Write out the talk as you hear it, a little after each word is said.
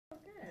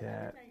I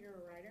didn't know you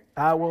were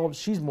a writer. Well,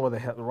 she's more the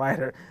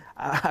writer.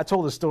 I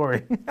told the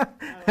story.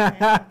 Okay.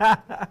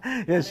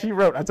 Yeah, she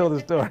wrote. I told the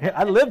story.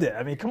 I lived it.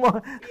 I mean, come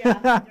on. Yeah,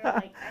 they're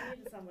like, I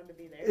needed someone to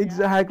be there.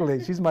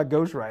 Exactly. She's my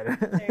ghostwriter.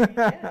 There you go.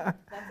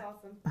 That's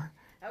awesome.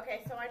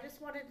 Okay, so I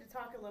just wanted to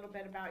talk a little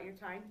bit about your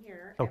time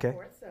here at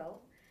Fort Sill.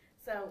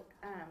 So,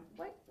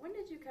 when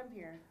did you come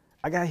here?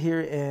 I got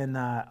here in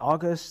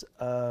August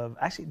of,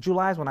 actually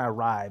July is when I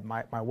arrived.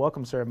 My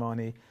welcome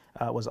ceremony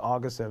was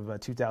August of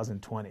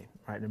 2020,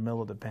 right in the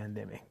middle of the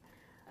pandemic.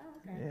 Oh,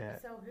 okay. Yeah.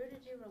 So who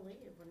did you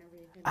relieve whenever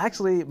you came?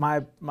 Actually,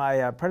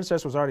 my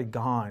predecessor was already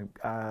gone.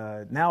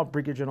 Now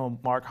Brigadier General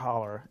Mark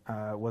Holler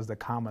was the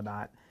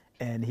commandant,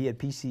 and he had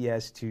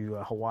PCS to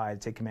Hawaii to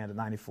take command of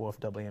 94th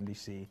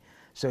WMDC.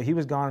 So he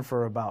was gone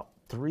for about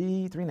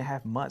three and a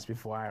half months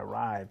before I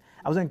arrived.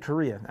 I was in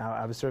Korea.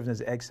 I was serving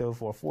as an XO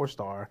for a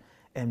 4-star,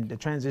 and the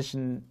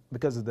transition,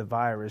 because of the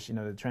virus,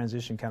 the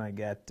transition kind of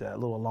got a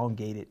little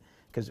elongated,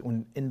 because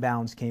when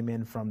inbounds came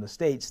in from the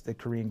States, the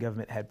Korean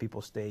government had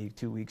people stay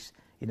 2 weeks,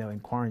 in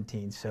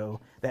quarantine. So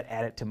that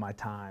added to my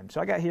time.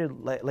 So I got here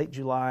late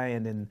July,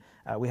 and then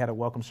we had a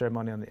welcome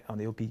ceremony on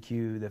the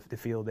OPQ, the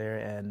field there,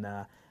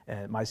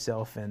 and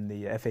myself and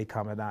the FA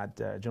Commandant,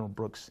 General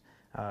Brooks,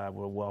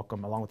 were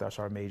welcome, along with our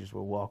sergeant majors,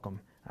 were welcome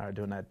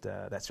during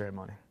that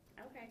ceremony.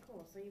 Okay,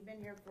 cool. So you've been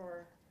here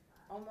for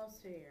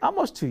almost 2 years.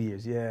 Almost 2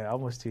 years, yeah,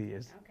 almost 2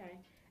 years. Okay.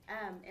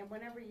 And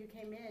whenever you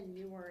came in,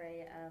 you were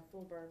a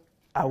Fulberg.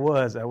 I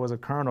was a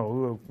colonel.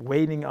 We were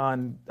waiting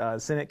on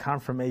Senate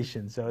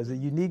confirmation, so it's a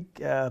unique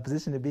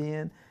position to be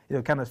in.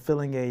 Kind of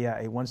filling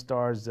a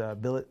 1-star's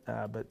billet,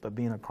 but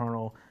being a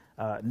colonel,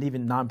 and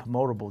even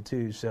non-promotable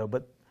too. So,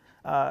 but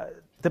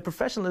the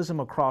professionalism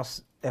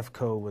across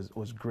FCO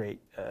was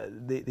great.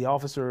 The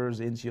officers,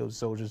 the NCOs,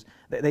 soldiers,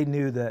 they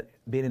knew that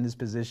being in this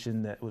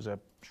position, that it was a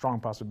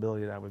strong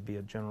possibility that I would be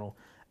a general,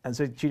 and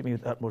so they treated me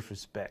with utmost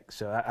respect.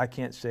 So I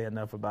can't say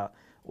enough about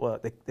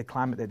the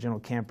climate that General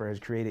Camper has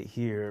created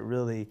here. It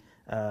really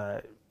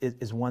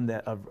is one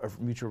that of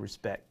mutual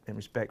respect and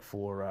respect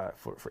for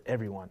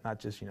everyone, not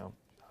just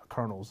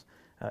colonels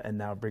and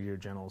now brigadier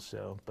generals.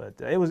 So, but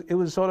it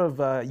was sort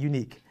of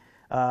unique.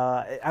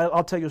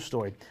 I'll tell you a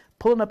story.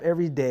 Pulling up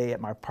every day at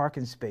my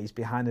parking space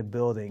behind the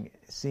building,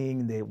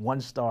 seeing the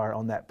 1-star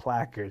on that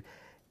placard,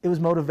 it was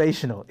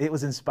motivational. It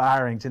was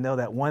inspiring to know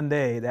that one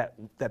day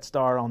that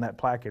star on that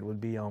placard would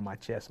be on my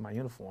chest, my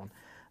uniform.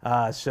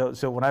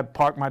 So when I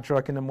parked my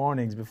truck in the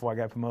mornings before I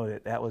got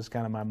promoted, that was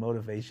kind of my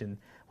motivation,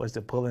 was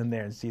to pull in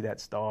there and see that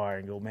star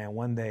and go, man,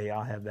 one day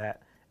I'll have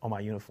that on my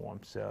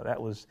uniform. So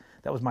that was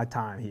my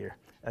time here,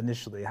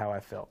 initially, how I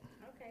felt.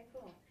 Okay,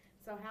 cool.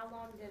 So how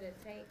long did it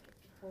take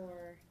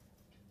for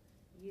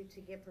you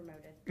to get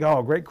promoted?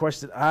 Oh, great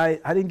question. I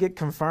didn't get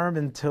confirmed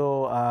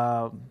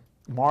until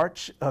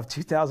March of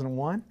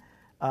 2001,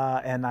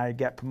 and I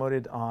got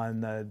promoted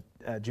on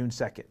June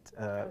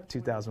 2nd,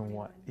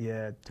 2001.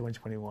 Yeah,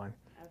 2021. Okay.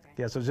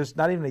 Yeah, so just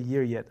not even a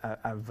year yet.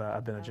 I've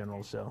been a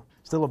general, so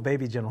still a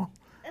baby general.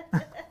 Oh,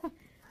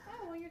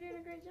 well, you're doing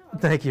a great job.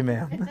 Thank you,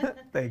 ma'am.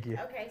 Thank you.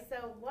 Okay,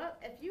 so what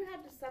if you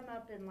had to sum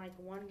up in like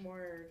one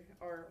word,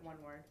 not one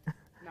word,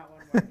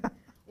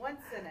 one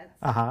sentence?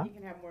 You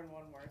can have more than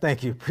one word.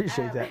 Thank you.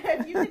 Appreciate that.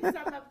 If you could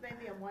sum up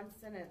maybe in one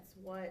sentence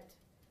what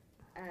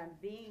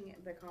being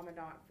the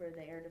commandant for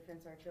the Air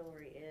Defense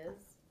Artillery is,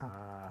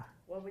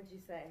 what would you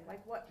say?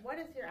 Like, what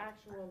is your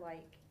actual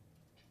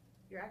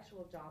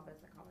job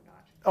as a commandant?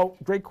 Oh,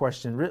 great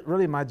question.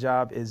 Really, my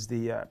job is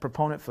the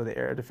proponent for the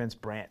Air Defense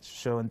branch.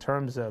 So in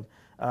terms of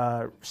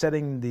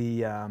setting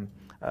the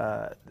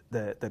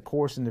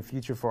course in the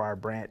future for our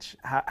branch,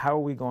 how are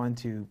we going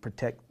to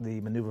protect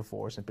the maneuver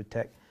force and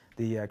protect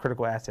the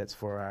critical assets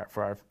for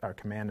our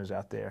commanders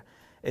out there?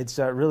 It's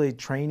really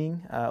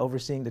training,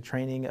 overseeing the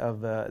training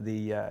of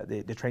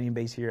the training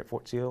base here at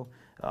Fort Sill.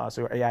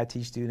 So our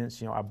AIT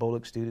students, our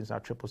BOLIC students,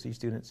 our CCC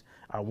students,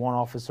 our warrant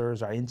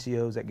officers, our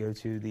NCOs that go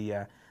to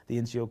the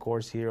NCO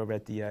course here over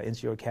at the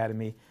NCO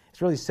Academy.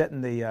 It's really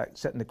setting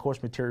the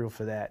course material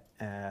for that.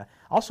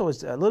 Also,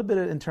 it's a little bit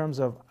in terms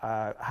of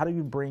how do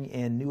you bring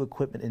in new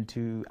equipment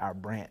into our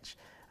branch.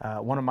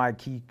 One of my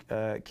key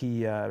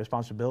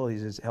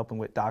responsibilities is helping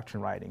with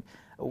doctrine writing.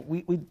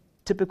 We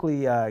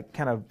typically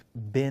kind of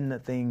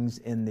bend things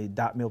in the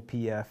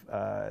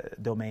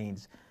 .mil.pf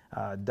domains.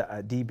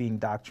 D being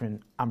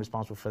doctrine, I'm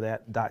responsible for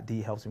that.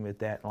 .d helps me with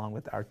that, along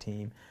with our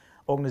team.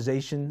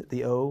 Organization,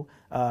 the O,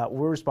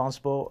 we're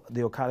responsible,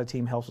 the Okada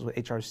team helps us with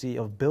HRC,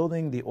 of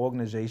building the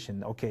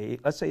organization. Okay,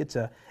 let's say it's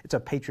a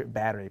Patriot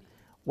battery.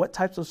 What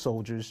types of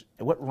soldiers,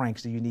 what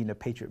ranks do you need in a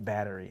Patriot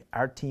battery?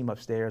 Our team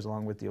upstairs,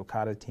 along with the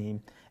Okada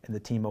team and the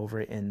team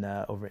over in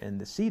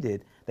the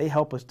seated, they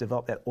help us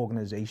develop that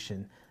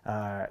organization,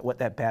 what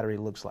that battery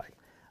looks like.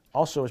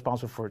 Also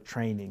responsible for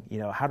training.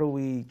 How do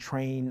we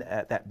train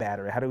at that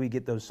battery? How do we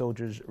get those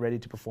soldiers ready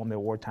to perform their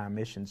wartime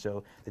mission?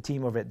 So the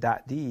team over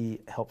at .D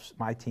helps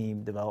my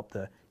team develop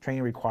the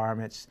training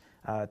requirements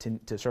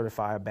to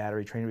certify a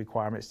battery, training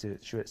requirements to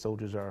ensure that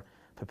soldiers are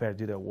prepared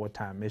to do their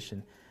wartime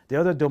mission. The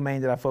other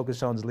domain that I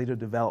focus on is leader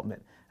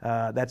development.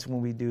 That's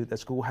when we do the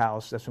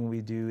schoolhouse. That's when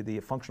we do the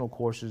functional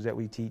courses that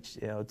we teach,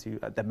 to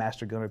the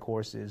Master Gunner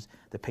courses,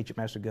 the Patriot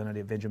Master Gunner,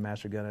 the Avenger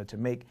Master Gunner, to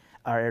make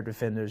our air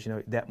defenders,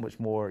 that much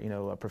more,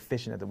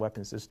 proficient at the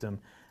weapon system.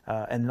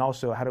 And then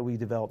also, how do we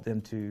develop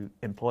them to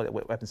employ that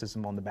weapon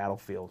system on the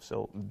battlefield?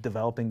 So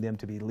developing them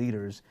to be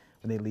leaders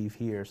when they leave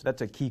here. So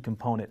that's a key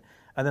component.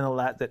 And then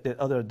the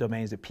other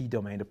domains, the P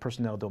domain, the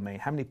personnel domain.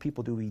 How many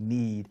people do we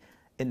need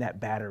in that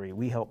battery?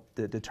 We help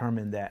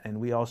determine that, and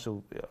we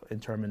also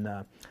determine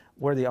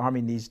where the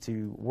Army needs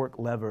to work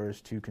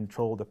levers to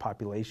control the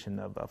population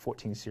of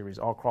 14 series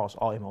all across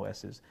all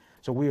MOSs.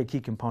 So we are a key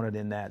component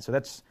in that. So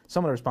that's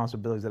some of the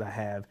responsibilities that I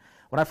have.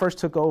 When I first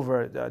took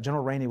over,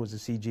 General Rainey was the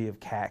CG of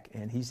CAC,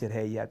 and he said,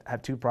 hey, I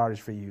have two priorities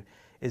for you.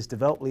 Is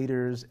develop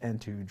leaders and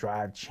to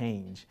drive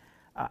change.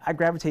 I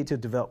gravitate to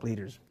develop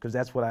leaders because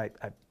that's what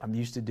I'm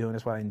used to doing.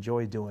 That's what I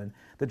enjoy doing.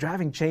 The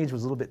driving change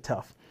was a little bit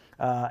tough.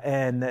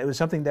 And it was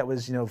something that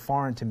was,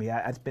 foreign to me.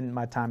 I spent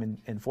my time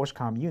in Force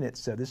Comm units,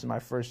 so this is my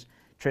first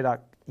TRADOC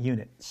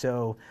unit.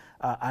 So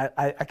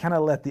I kind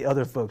of let the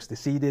other folks, the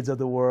CDIDs of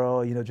the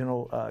world,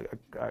 Colonel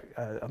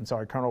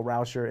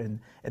Rauscher and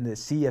the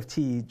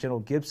CFT,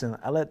 General Gibson,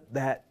 I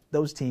let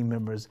those team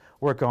members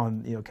work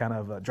on, kind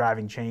of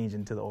driving change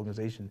into the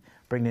organization,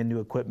 bringing in new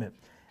equipment.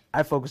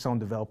 I focus on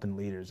developing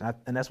leaders,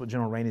 and that's what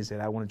General Rainey said.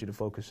 I wanted you to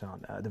focus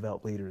on,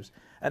 develop leaders.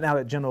 And now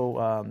that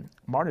General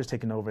Martin has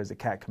taken over as the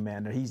CAC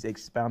commander, he's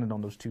expounded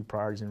on those two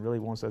priorities and really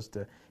wants us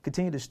to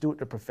continue to steward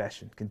the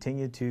profession,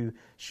 continue to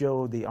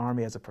show the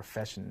Army as a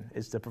profession.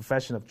 It's the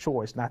profession of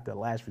choice, not the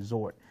last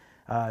resort.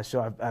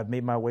 So I've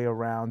made my way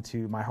around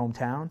to my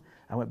hometown.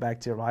 I went back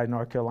to Raleigh,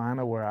 North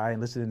Carolina, where I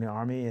enlisted in the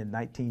Army in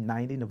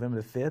 1990,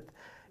 November the 5th.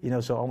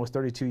 So almost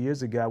 32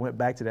 years ago, I went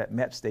back to that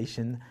MEP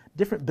station,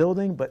 different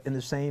building, but in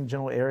the same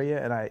general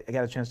area, and I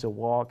got a chance to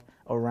walk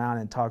around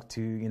and talk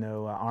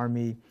to,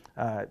 Army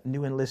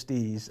new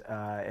enlistees,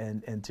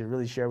 and to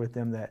really share with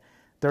them that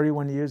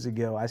 31 years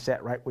ago, I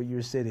sat right where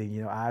you're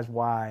sitting, eyes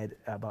wide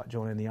about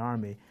joining the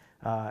Army,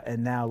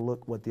 and now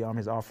look what the Army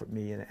has offered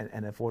me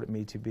and afforded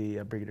me to be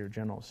a Brigadier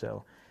General.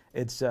 So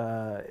it's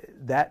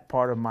that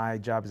part of my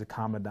job as a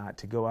commandant,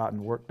 to go out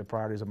and work the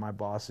priorities of my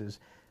bosses,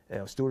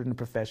 stewarding the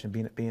profession,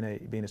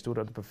 being a steward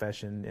of the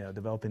profession,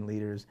 developing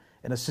leaders,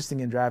 and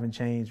assisting in driving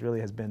change really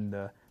has been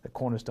the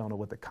cornerstone of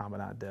what the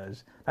commandant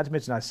does. Not to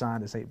mention I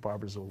signed the St.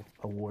 Barbara's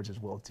Awards as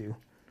well, too.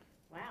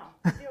 Wow,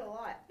 you do a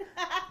lot.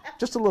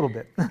 Just a little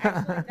bit.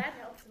 Actually, that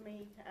helps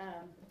me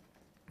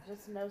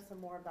just know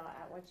some more about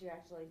what you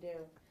actually do.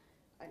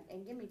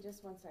 And give me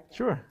just 1 second.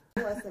 Sure.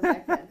 Less than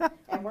that then,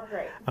 and we're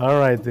great. All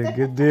right, then.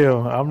 Good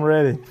deal. I'm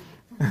ready.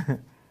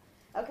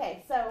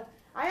 Okay, so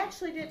I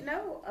actually didn't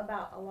know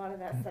about a lot of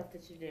that stuff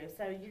that you do,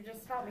 so you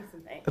just taught me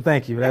some things.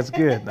 Thank you. That's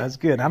good. That's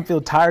good. I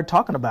feel tired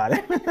talking about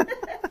it.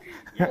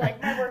 You're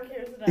like, my work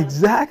here is done.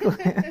 Exactly.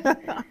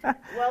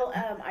 Well,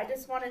 I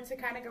just wanted to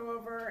kind of go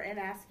over and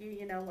ask you,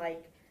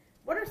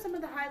 what are some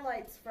of the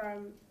highlights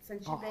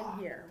since you've been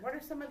here? What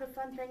are some of the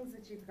fun things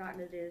that you've gotten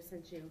to do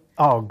since you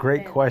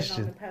great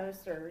question. been on the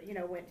post or,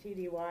 went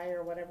TDY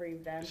or whatever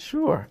you've done?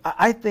 Sure.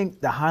 I think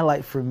the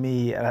highlight for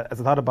me,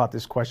 as I thought about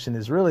this question,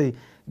 is really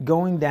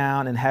going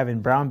down and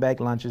having brown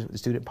bag lunches with the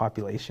student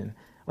population.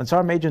 When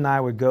Sergeant Major and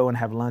I would go and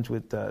have lunch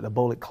with the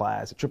Bullet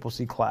class, the Triple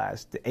C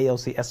class, the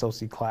ALC,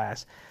 SOC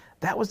class,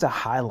 that was the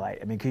highlight.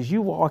 I mean, because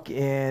you walk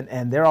in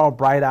and they're all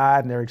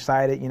bright-eyed and they're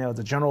excited.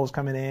 The general's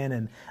coming in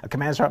and a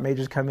command sergeant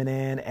major's coming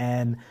in,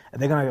 and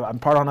they're going to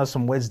impart on us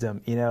some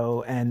wisdom.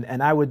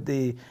 And I would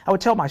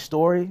tell my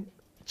story.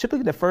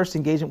 Typically, the first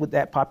engagement with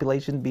that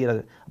population, be it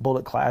a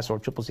Bullet class or a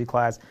Triple C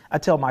class, I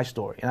tell my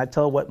story and I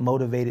tell what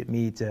motivated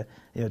me to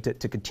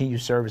continue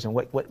service, and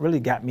what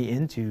really got me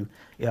into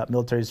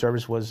military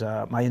service was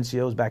my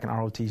NCOs back in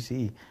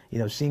ROTC.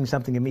 Seeing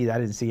something in me that I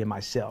didn't see in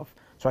myself.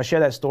 So I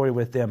share that story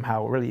with them,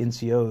 how really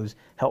NCOs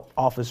help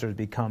officers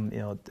become,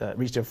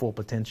 reach their full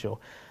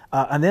potential.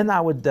 And then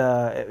I would,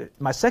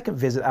 my second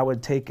visit, I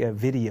would take a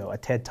video, a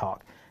TED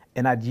Talk,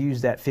 and I'd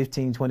use that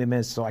 15, 20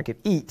 minutes so I could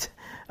eat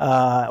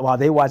while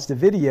they watch the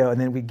video,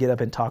 and then we'd get up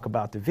and talk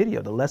about the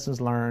video, the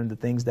lessons learned, the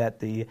things that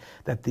the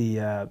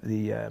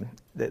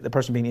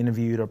person being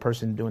interviewed or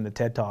person doing the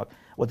TED Talk,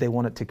 what they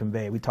wanted to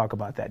convey. We talk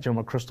about that.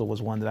 General McChrystal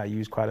was one that I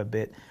used quite a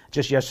bit.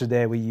 Just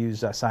yesterday, we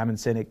used Simon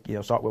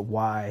Sinek, start with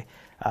why.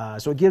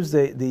 So it gives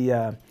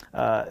the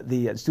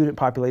student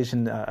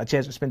population a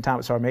chance to spend time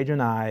with Sergeant Major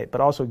and I, but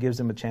also gives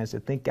them a chance to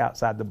think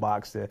outside the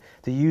box, to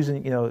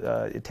using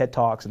TED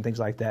Talks and things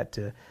like that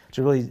to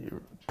really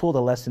pull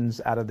the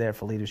lessons out of there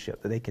for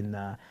leadership that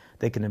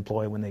they can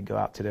employ when they go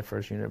out to their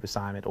first unit of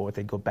assignment or if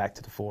they go back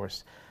to the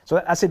force.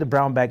 So I say the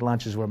brown bag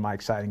lunches were my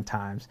exciting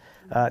times.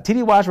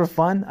 TDYs were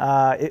fun.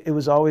 It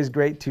was always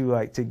great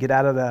to get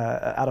out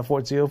of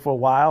Fort Sill for a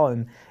while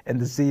and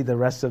to see the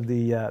rest of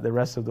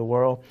the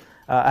world.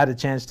 I had a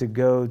chance to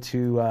go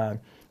to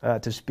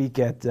speak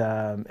at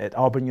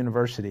Auburn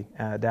University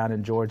down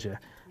in Georgia.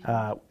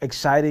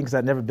 Exciting because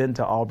I'd never been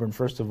to Auburn,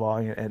 first of all,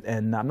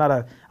 and I'm not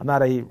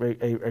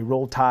a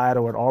Roll Tide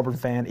or an Auburn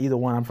fan, either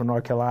one. I'm from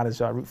North Carolina,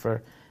 so I root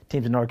for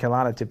teams in North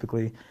Carolina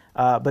typically.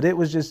 But it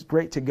was just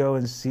great to go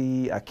and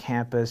see a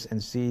campus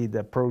and see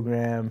the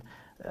program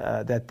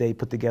that they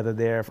put together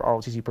there, for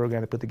ROTC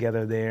program they put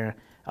together there.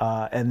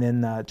 And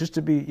then just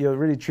to be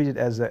really treated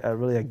as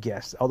really a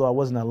guest. Although I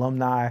wasn't an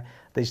alumni,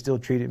 they still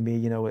treated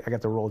me, I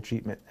got the royal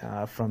treatment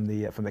from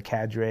the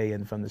cadre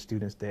and from the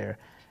students there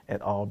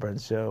at Auburn.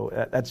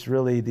 So that's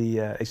really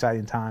the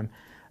exciting time.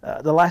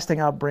 The last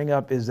thing I'll bring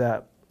up is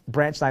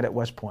branch night at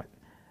West Point.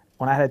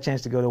 When I had a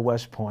chance to go to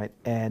West Point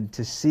and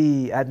to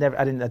see, I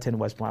didn't attend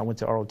West Point, I went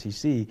to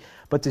ROTC,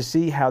 but to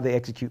see how they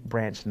execute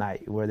branch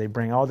night, where they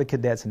bring all the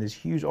cadets in this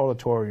huge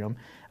auditorium.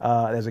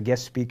 There's a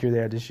guest speaker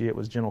there this year, it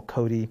was General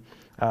Cody,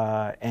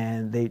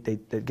 and the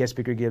guest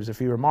speaker gives a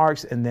few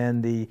remarks, and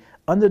then they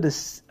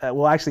pass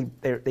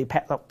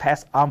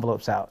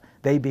envelopes out.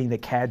 They being the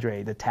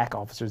cadre, the TAC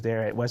officers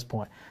there at West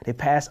Point, they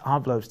pass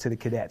envelopes to the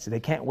cadets. They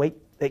can't wait.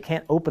 They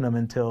can't open them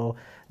until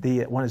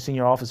one of the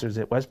senior officers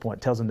at West Point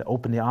tells them to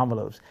open the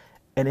envelopes.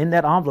 And in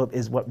that envelope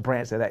is what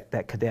branch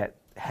that cadet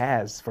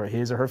has for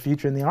his or her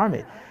future in the Army.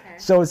 Okay.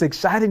 So it's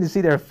exciting to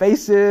see their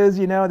faces.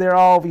 They're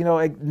all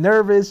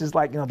nervous. It's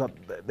like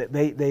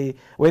they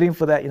waiting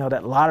for that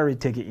that lottery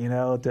ticket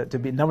to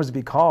be numbers to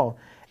be called.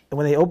 And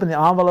when they open the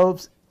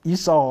envelopes, you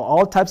saw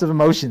all types of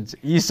emotions.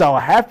 You saw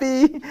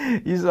happy,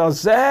 you saw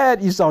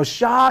sad, you saw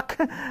shock,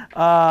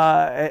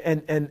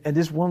 and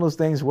just one of those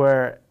things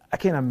where I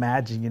can't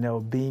imagine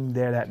being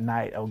there that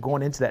night or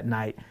going into that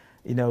night,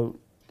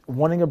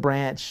 wanting a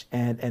branch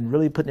and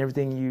really putting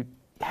everything you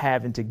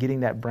have into getting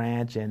that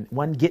branch, and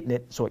one, getting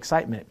it, so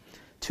excitement,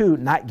 two,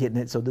 not getting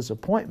it, so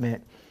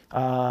disappointment,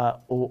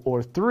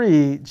 or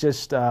three,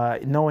 just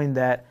knowing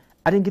that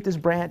I didn't get this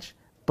branch,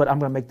 but I'm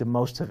going to make the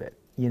most of it.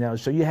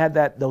 So you had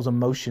those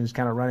emotions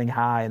kind of running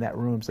high in that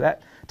room. So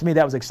that, to me,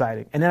 that was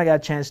exciting. And then I got a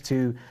chance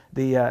to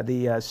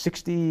the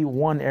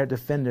 61 air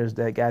defenders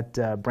that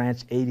got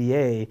branch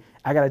ADA.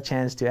 I got a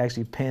chance to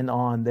actually pin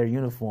on their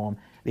uniform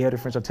the Air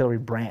Defense Artillery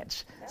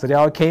branch. So they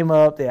all came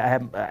up. I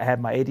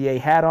had my ADA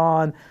hat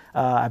on.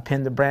 I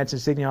pinned the branch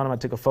insignia on them. I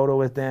took a photo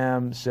with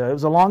them. So it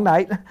was a long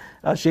night,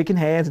 shaking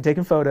hands and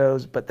taking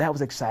photos. But that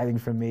was exciting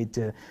for me.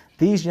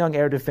 These young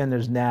air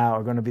defenders now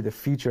are going to be the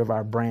future of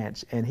our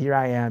branch. And here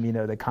I am,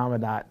 the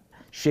commandant,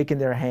 shaking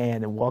their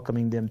hand and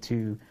welcoming them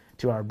to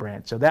our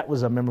branch. So that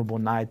was a memorable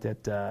night.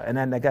 And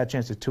then I got a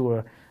chance to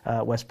tour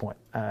West Point.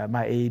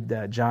 My aide,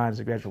 John, is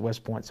a graduate of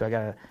West Point, so I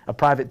got a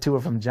private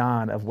tour from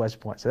John of West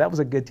Point. So that was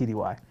a good TDY.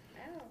 Oh,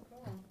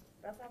 cool.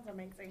 That sounds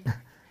amazing.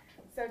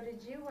 So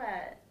did you,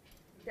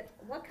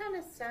 what kind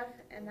of stuff,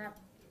 and that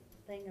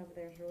thing over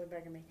there is really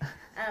bugging me,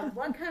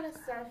 what kind of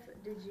stuff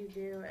did you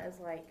do as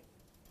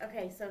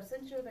okay, so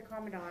since you're the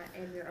commandant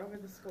and you're over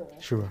the school,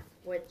 sure,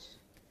 which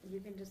you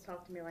can just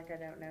talk to me like I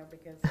don't know,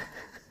 because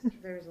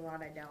there's a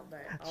lot I don't,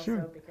 but also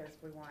sure, because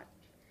we want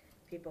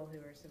people who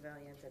are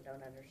civilians and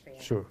don't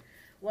understand. Sure.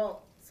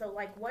 Well, so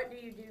what do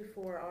you do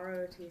for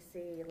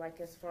ROTC?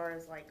 As far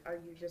as are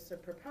you just a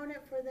proponent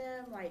for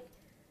them? Like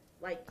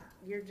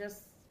you're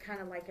just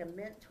kind of like a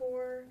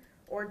mentor,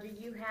 or do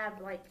you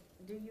have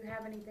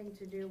anything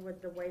to do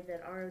with the way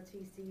that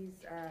ROTCs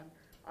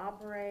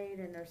operate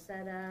and are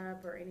set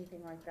up or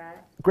anything like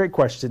that? Great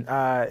question.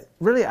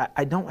 Really,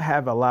 I don't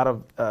have a lot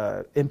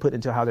of input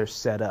into how they're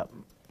set up.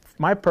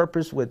 My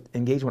purpose with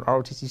engaging with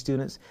ROTC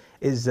students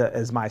is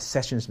as my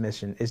sessions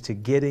mission is to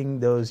getting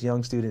those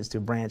young students to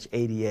branch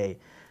ADA.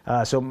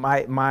 So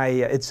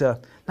it's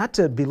not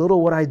to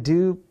belittle what I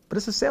do, but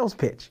it's a sales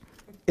pitch.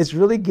 It's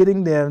really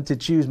getting them to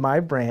choose my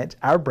branch,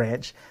 our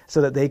branch,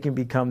 so that they can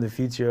become the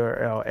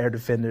future air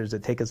defenders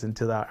that take us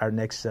into our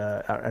next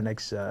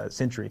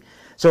century.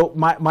 So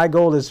my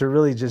goal is to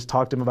really just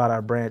talk to them about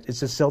our branch. It's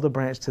to sell the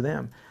branch to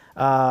them.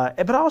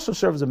 But I also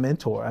serve as a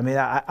mentor. I mean,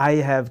 I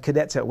have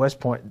cadets at West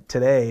Point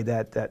today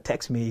that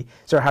text me,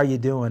 "Sir, how are you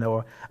doing?"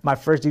 Or my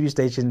first duty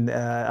station,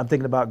 I'm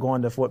thinking about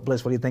going to Fort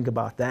Bliss. What do you think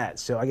about that?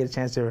 So I get a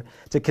chance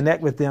to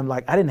connect with them. I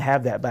didn't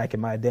have that back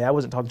in my day. I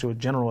wasn't talking to a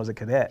general as a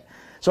cadet.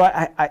 So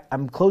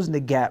I'm closing the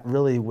gap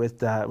really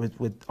with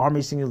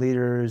Army senior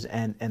leaders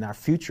and our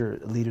future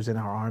leaders in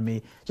our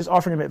Army, just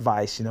offering them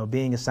advice,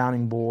 being a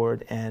sounding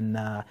board and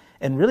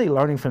really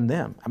learning from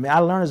them. I mean, I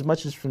learn as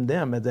much as from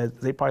them as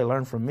they probably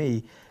learn from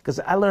me,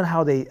 because I learn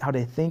how they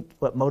think,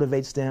 what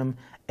motivates them,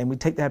 and we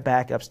take that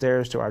back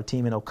upstairs to our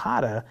team in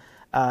Okada,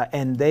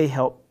 and they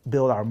help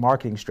build our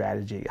marketing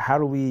strategy. How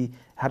do we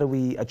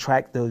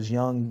attract those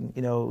young,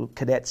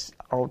 cadets,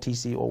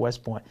 ROTC or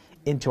West Point,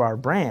 into our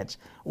branch?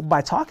 Well,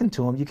 by talking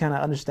to them, you kind of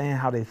understand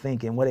how they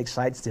think and what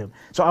excites them.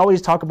 So I always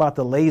talk about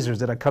the lasers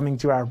that are coming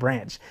to our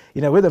branch.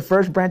 We're the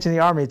first branch in the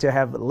Army to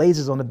have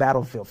lasers on the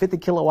battlefield, 50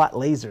 kilowatt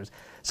lasers.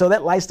 So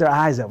that lights their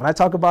eyes up. When I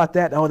talk about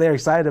that, they're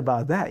excited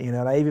about that.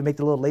 And I even make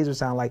the little laser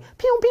sound like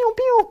pew, pew,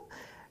 pew,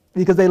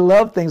 because they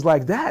love things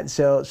like that.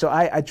 So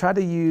I try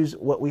to use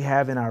what we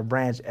have in our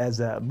branch as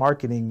a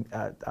marketing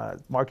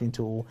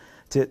tool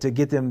to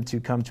get them to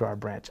come to our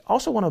branch.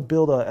 Also want to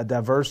build a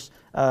diverse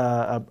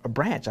a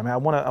branch. I mean, I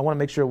want to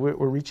make sure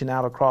we're reaching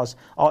out across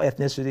all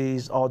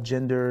ethnicities, all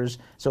genders,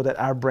 so that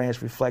our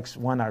branch reflects,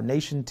 one, our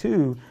nation.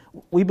 Two,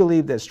 we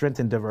believe that strength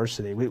and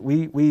diversity.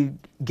 We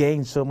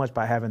gain so much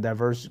by having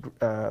diverse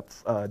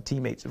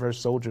teammates, diverse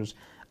soldiers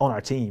on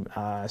our team.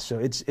 So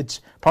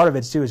it's part of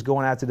it too is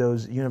going out to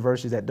those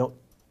universities that don't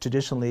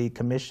traditionally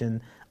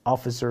commission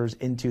officers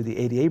into the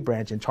ADA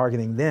branch and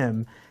targeting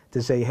them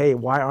to say, hey,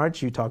 why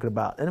aren't you talking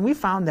about? And we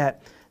found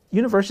that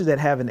universities that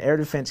have an air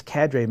defense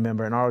cadre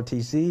member in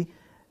ROTC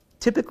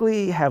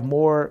typically have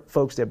more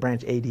folks that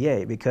branch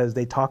ADA because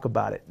they talk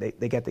about it.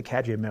 They get the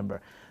cadre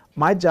member.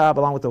 My job,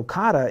 along with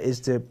Okada, is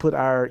to put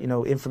our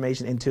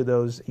information into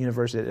those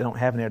universities that don't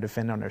have an air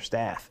defender on their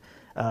staff.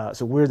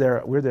 So we're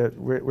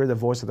the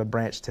voice of the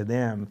branch to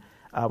them.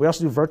 We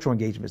also do virtual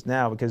engagements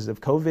now because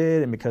of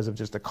COVID and because of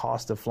just the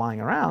cost of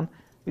flying around.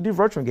 We do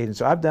virtual engagements.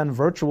 So I've done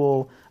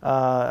virtual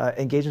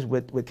engagements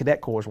with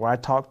cadet corps where I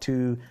talk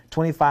to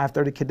 25,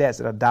 30 cadets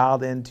that are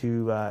dialed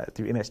into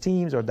through MS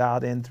Teams or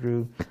dialed in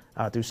through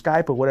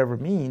Skype or whatever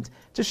it means,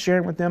 just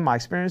sharing with them my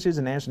experiences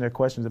and answering their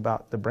questions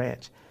about the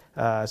branch.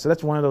 So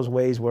that's one of those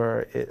ways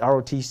where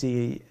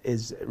ROTC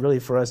is really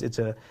for us.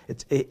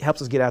 It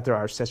helps us get out there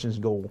our sessions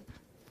goal.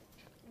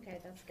 Okay,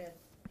 that's good.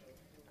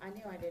 I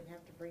knew I didn't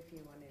have to brief you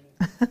on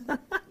anything.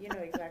 You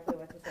know exactly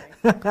what to say.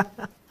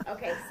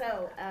 Okay,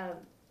 so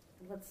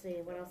let's see.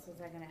 What else was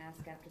I going to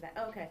ask after that?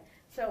 Okay,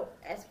 so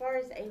as far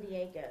as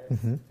ADA goes,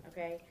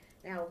 okay.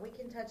 Now we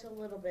can touch a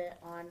little bit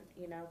on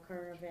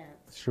current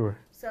events. Sure.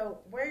 So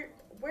where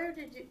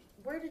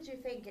did you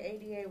think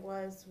ADA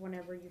was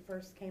whenever you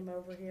first came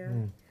over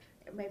here?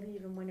 Maybe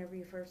even whenever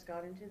you first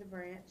got into the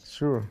branch.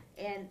 Sure.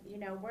 And,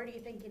 where do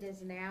you think it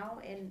is now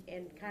and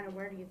kind of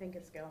where do you think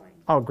it's going?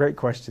 Oh, great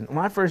question. When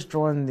I first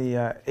joined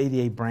the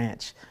ADA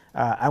branch,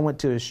 I went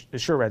to the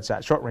short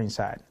range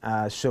side.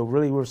 So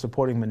really we were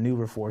supporting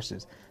maneuver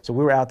forces. So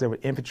we were out there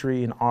with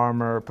infantry and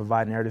armor,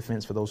 providing air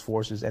defense for those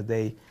forces as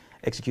they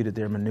executed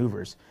their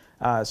maneuvers.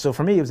 So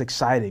for me, it was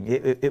exciting.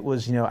 It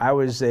was, I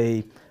was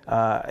an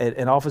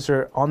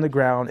officer on the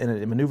ground in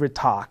a maneuver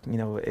TOC,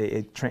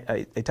 a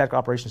tactical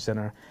operations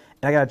center.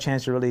 And I got a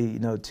chance to really,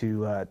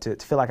 to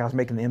feel like I was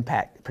making an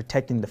impact,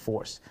 protecting the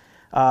force.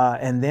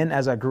 And then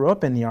as I grew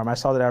up in the Army, I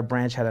saw that our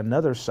branch had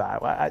another side.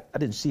 Well, I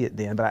didn't see it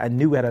then, but I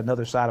knew we had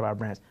another side of our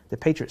branch, the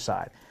Patriot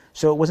side.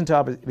 So it wasn't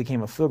until I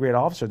became a field grade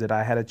officer that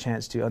I had a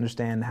chance to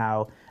understand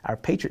how our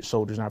Patriot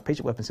soldiers and our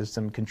Patriot weapon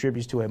system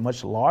contributes to a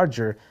much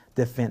larger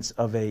defense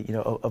of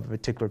of a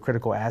particular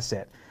critical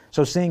asset.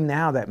 So seeing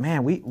now that,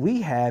 man,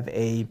 we have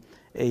a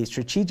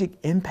strategic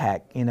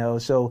impact,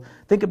 So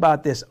think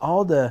about this,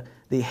 all the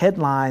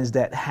headlines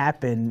that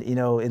happen,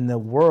 in the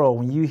world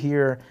when you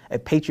hear a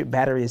Patriot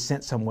battery is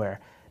sent somewhere.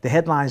 The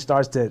headline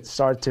starts to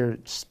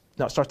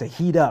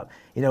heat up.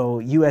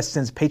 U.S.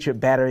 sends Patriot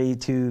battery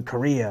to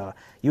Korea.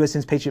 U.S.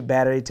 sends Patriot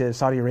battery to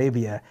Saudi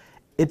Arabia.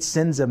 It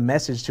sends a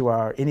message to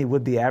any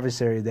would-be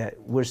adversary that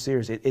we're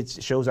serious. It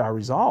shows our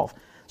resolve.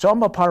 So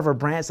I'm a part of a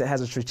branch that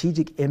has a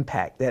strategic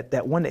impact,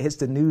 that one that hits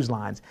the news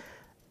lines.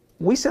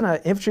 We send an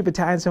infantry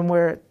battalion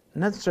somewhere,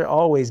 not necessarily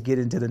always get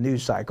into the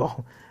news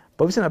cycle.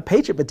 But we send a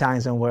Patriot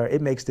battalion somewhere,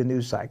 it makes the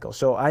news cycle.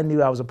 So I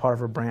knew I was a part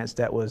of a branch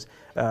that was,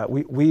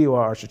 we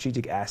are a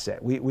strategic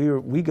asset.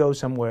 We go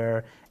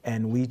somewhere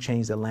and we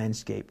change the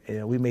landscape.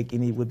 We make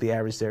any would-be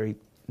adversary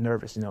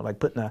nervous, like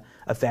putting a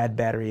THAAD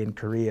battery in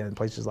Korea and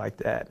places like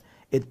that.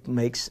 It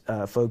makes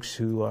folks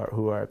who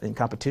are in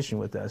competition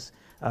with us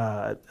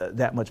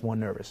that much more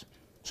nervous.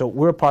 So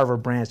we're a part of a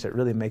branch that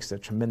really makes a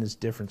tremendous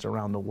difference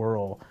around the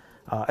world.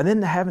 And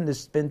then having to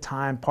spend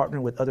time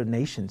partnering with other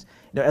nations.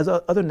 As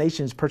other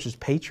nations purchase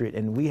Patriot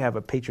and we have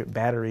a Patriot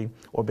battery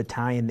or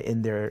battalion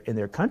in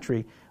their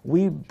country,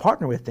 we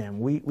partner with them.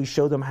 We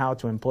show them how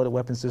to employ the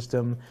weapon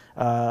system.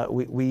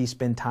 We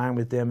spend time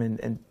with them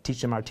and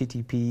teach them our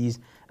TTPs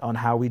on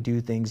how we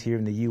do things here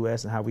in the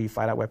U.S. and how we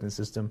fight our weapon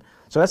system.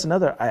 So that's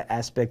another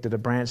aspect of the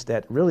branch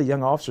that really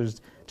young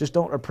officers just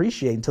don't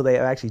appreciate until they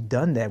have actually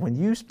done that. When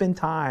you spend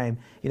time,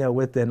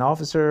 with an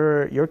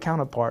officer, your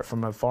counterpart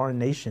from a foreign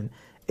nation,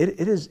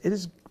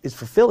 it's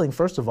fulfilling,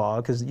 first of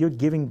all, because you're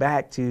giving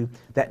back to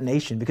that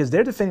nation because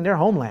they're defending their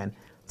homeland.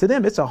 To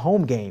them, it's a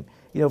home game.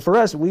 For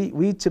us,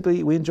 we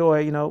typically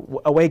enjoy,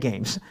 away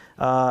games.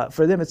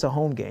 For them, it's a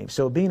home game.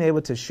 So being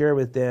able to share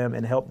with them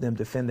and help them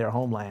defend their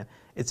homeland,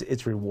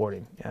 it's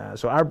rewarding.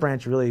 So our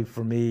branch really,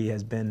 for me,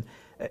 has been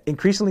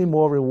increasingly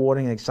more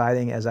rewarding and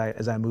exciting as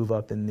I move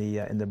up in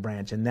the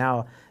branch. And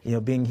now,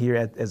 being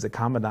here as the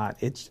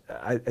commandant,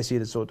 I see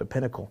it as sort of the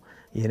pinnacle.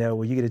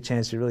 Where you get a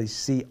chance to really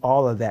see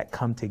all of that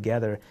come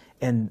together,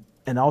 and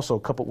also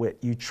coupled with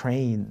you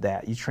train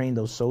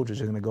those soldiers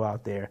who are going to go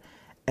out there.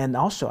 And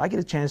also, I get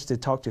a chance to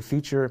talk to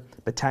future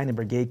battalion and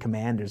brigade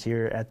commanders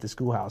here at the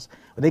schoolhouse.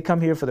 When they come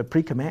here for the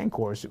pre-command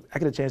course, I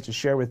get a chance to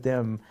share with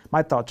them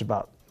my thoughts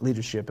about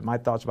leadership and my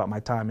thoughts about my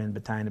time in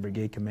battalion and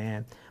brigade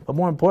command. But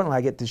more importantly,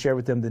 I get to share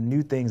with them the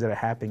new things that are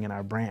happening in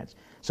our branch.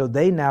 So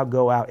they now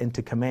go out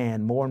into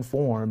command more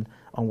informed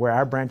on where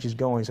our branch is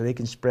going so they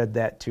can spread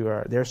that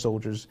to their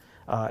soldiers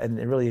and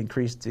it really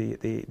increased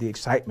the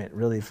excitement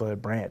really for the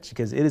branch,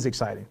 because it is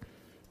exciting.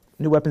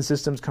 New weapon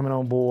systems coming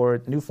on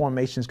board, new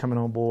formations coming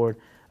on board.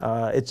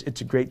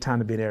 It's a great time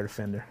to be an air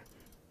defender.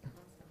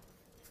 Awesome.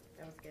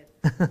 That was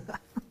good.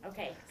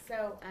 Okay,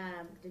 so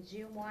did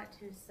you want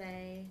to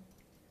say,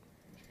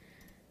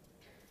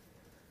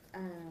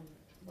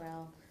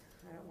 well,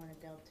 I don't want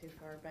to delve too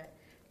far, but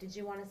did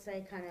you want to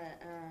say kind of,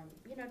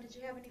 did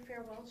you have any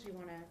farewells you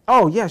want to?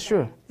 Oh, yeah,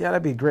 sure. Yeah,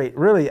 that'd be great.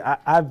 Really,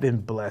 I've been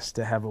blessed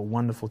to have a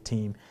wonderful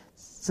team.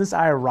 Since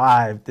I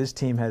arrived, this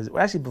team has,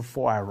 well, actually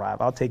before I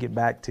arrived, I'll take it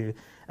back to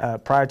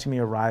prior to me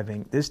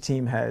arriving, this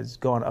team has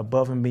gone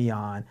above and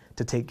beyond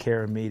to take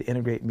care of me, to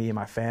integrate me and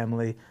my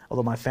family.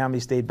 Although my family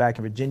stayed back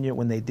in Virginia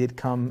when they did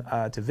come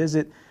to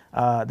visit,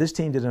 this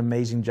team did an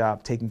amazing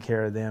job taking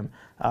care of them.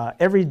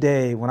 Every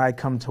day when I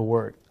come to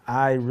work,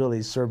 I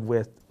really serve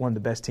with one of the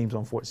best teams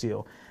on Fort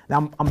Sill.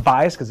 Now, I'm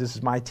biased because this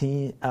is my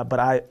team, but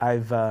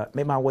I've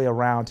made my way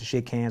around to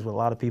shake hands with a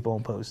lot of people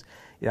on post.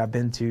 I've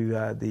been to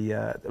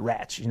the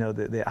RATCH,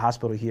 the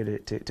hospital here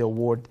to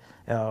award,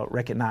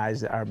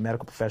 recognize our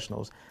medical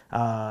professionals.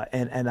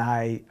 And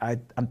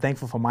I'm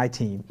thankful for my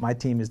team. My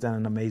team has done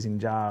an amazing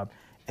job.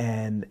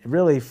 And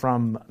really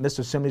from Mr.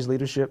 Assembly's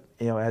leadership,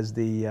 as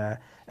the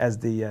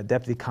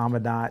Deputy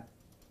Commandant,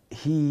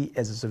 he,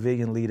 as a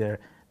civilian leader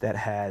that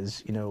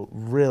has,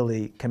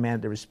 really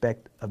commanded the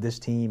respect of this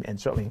team and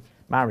certainly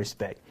my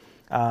respect.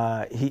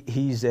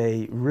 He's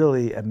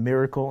really a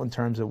miracle in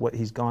terms of what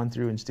he's gone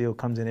through, and still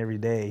comes in every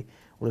day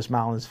with a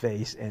smile on his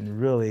face and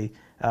really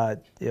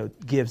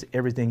gives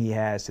everything he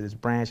has to this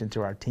branch and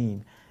to our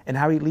team. And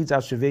how he leads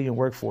our civilian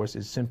workforce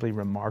is simply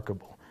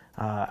remarkable.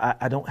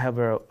 I don't have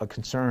a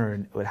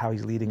concern with how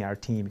he's leading our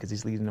team, because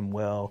he's leading them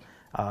well.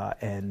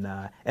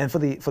 And for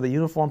the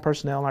uniformed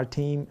personnel on our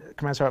team,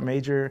 Command Sergeant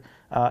Major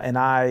and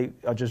I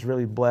are just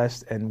really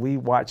blessed. And we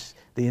watch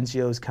the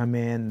NCOs come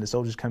in, the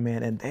soldiers come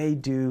in, and they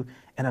do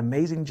an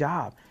amazing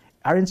job.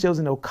 Our NCOs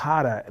in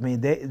Okada,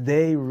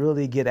 they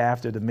really get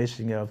after the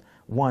mission of,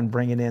 one,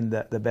 bringing in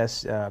the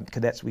best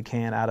cadets we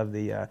can out of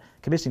the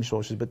commissioning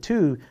sources, but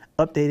two,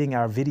 updating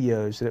our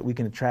videos so that we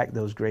can attract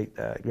those great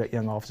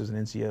young officers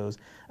and NCOs,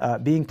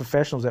 being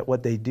professionals at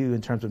what they do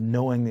in terms of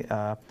knowing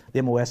the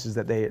MOSs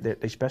that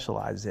they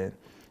specialize in.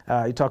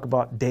 You talk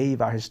about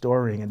Dave, our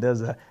historian, and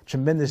does a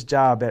tremendous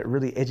job at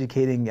really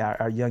educating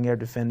our young air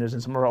defenders,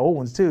 and some of our old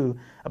ones too,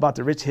 about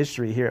the rich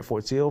history here at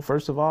Fort Sill,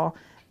 first of all,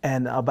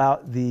 and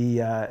about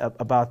the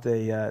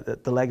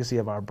legacy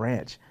of our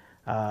branch.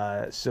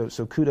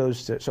 So kudos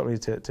certainly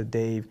to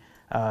Dave,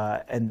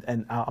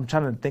 and I'm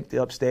trying to think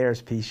the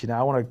upstairs piece. I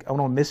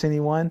don't miss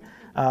anyone,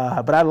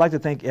 but I'd like to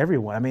thank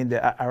everyone.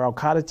 Our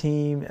Okada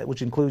team,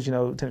 which includes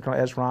Lieutenant Colonel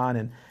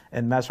Esron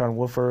and Master Sergeant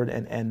Wolford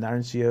and our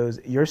NCOs,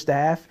 your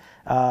staff,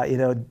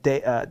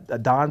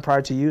 Don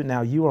prior to you,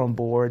 now you are on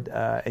board,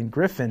 and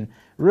Griffin.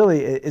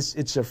 Really,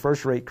 it's a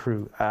first-rate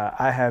crew.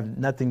 I have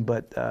nothing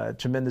but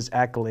tremendous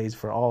accolades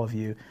for all of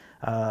you.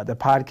 The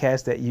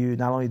podcast that you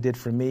not only did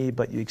for me,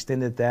 but you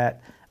extended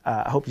that.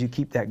 I hope you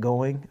keep that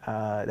going.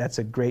 That's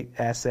a great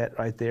asset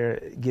right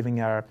there,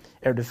 giving our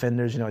air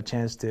defenders, a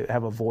chance to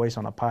have a voice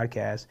on a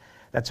podcast.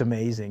 That's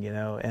amazing,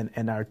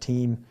 and our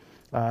team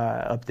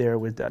up there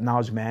with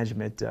knowledge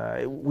management.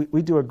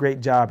 We do a great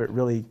job at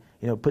really,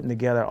 putting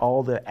together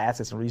all the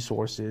assets and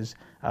resources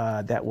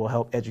that will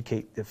help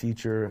educate the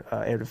future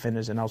air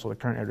defenders and also the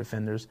current air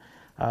defenders.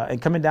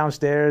 And coming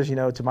downstairs,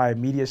 to my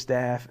immediate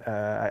staff,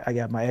 I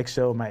got my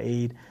XO, my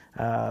aide,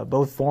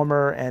 both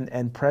former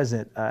and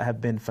present have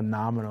been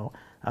phenomenal.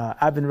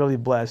 I've been really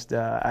blessed.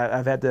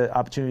 I've had the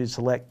opportunity to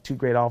select two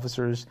great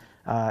officers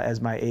as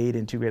my aide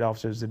and two great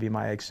officers to be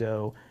my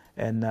XO.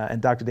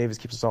 And Dr. Davis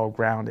keeps us all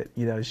grounded.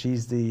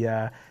 She's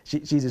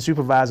she's the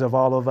supervisor of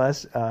all of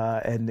us,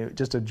 and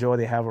just a joy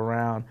to have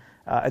around.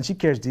 And she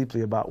cares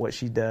deeply about what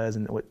she does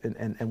and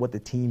what the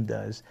team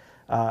does.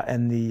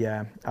 And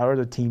our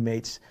other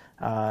teammates,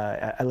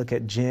 I look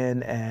at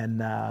Jen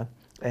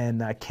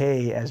and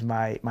Kay as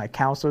my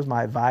counselors,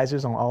 my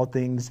advisors on all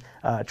things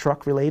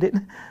truck related.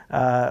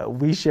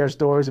 We share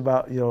stories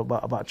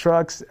about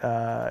trucks,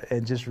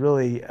 and just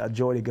really a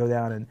joy to go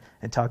down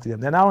and talk to them.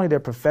 They're not only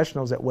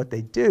professionals at what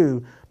they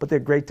do, but they're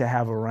great to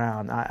have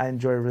around. I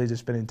enjoy really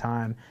just spending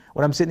time.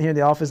 When I'm sitting here in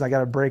the office, I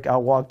got a break,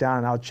 I'll walk down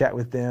and I'll chat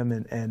with them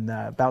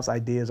and bounce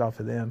ideas off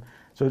of them.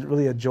 So it's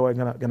really a joy.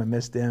 Gonna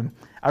miss them.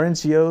 Our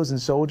NCOs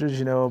and soldiers,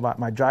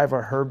 my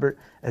driver Herbert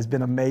has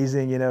been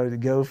amazing, to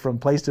go from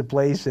place to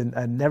place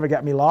and never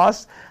got me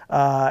lost.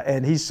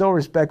 And he's so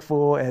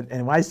respectful.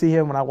 And when I see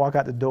him, when I walk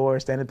out the door,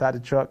 standing by the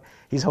truck,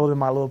 he's holding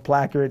my little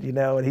placard,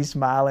 and he's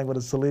smiling with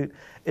a salute.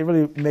 It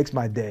really makes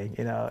my day,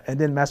 And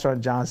then Master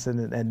Sergeant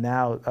Johnson and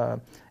now,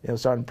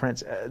 Sergeant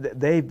Prince,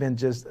 they've been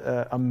just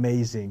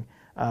amazing.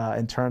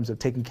 In terms of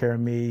taking care of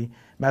me.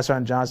 Master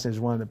Sergeant Johnson is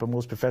one of the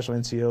most professional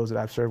NCOs that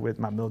I've served with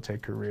in my military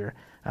career.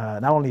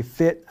 Not only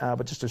fit,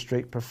 but just a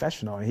straight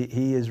professional.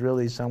 He is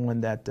really someone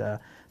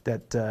that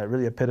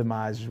really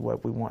epitomizes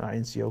what we want our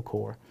NCO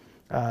Corps.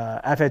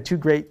 I've had two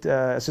great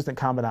assistant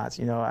commandants.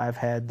 I've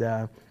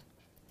had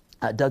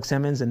Doug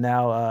Simmons and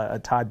now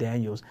Todd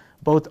Daniels.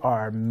 Both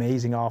are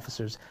amazing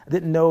officers. I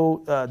didn't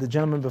know the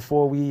gentleman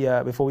before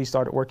we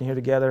started working here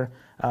together,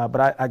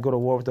 but I go to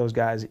war with those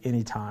guys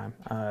anytime.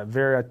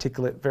 Very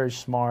articulate, very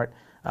smart.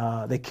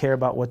 They care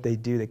about what they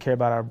do. They care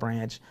about our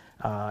branch,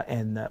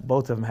 and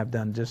both of them have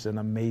done just an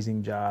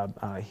amazing job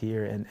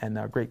here, and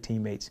are great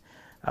teammates.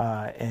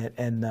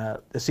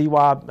 The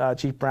CWAB,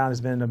 Chief Brown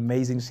has been an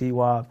amazing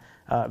CWAB.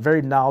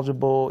 Very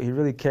knowledgeable. He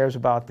really cares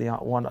about the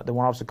one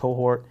officer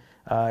cohort.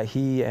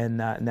 He and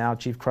now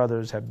Chief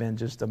Crothers have been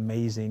just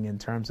amazing in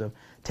terms of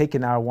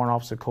taking our one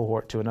officer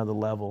cohort to another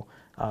level,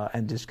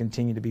 and just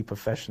continue to be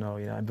professional.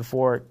 And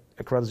before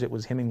Crothers, it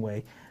was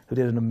Hemingway, who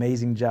did an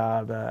amazing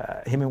job.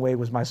 Hemingway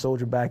was my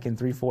soldier back in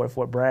 3-4 at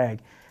Fort Bragg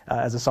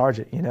as a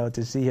sergeant.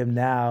 To see him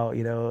now,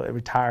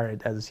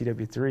 retired as a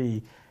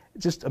CW3,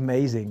 just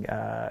amazing.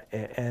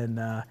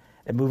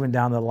 And moving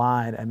down the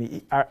line, I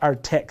mean, our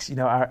techs,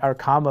 our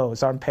commo,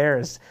 Sergeant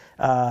Paris,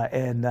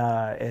 and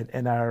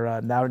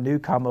our new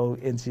commo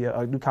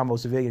NCO, new commo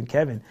civilian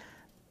Kevin,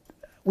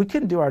 we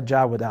couldn't do our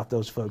job without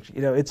those folks.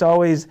 It's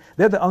always,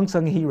 they're the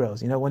unsung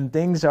heroes. When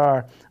things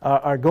are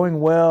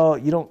going well,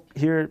 you don't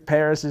hear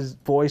Paris's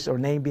voice or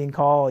name being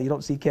called. You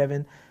don't see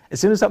Kevin. As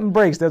soon as something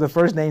breaks, they're the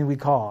first name we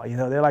call.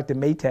 They're like the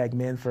Maytag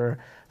men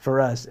for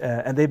us,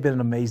 and they've been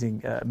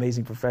amazing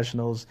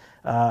professionals.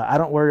 I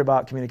don't worry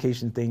about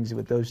communication things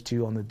with those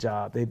two on the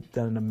job. They've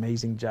done an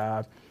amazing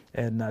job,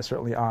 and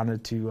certainly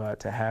honored to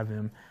have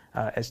them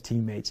as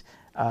teammates.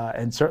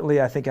 And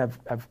certainly, I think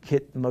I've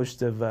hit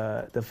most of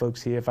the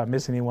folks here. If I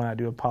miss anyone, I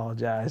do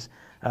apologize.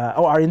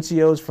 Our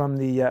NCOs from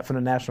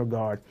the National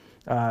Guard.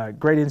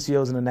 Great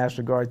NCOs in the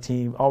National Guard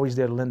team, always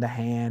there to lend a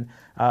hand.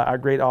 Our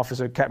great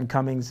officer, Captain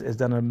Cummings, has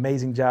done an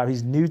amazing job.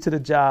 He's new to the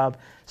job,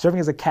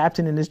 serving as a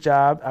captain in this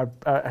job.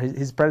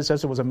 His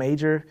predecessor was a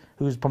major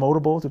who was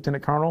promotable to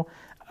lieutenant colonel.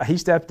 He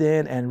stepped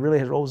in and really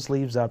has rolled his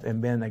sleeves up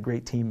and been a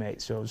great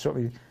teammate. So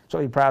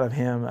certainly proud of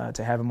him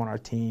to have him on our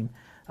team,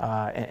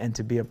 and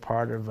to be a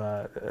part of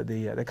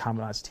the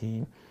Commandant's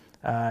team.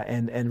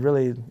 And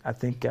really, I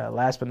think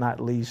last but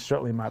not least,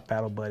 certainly my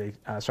battle buddy,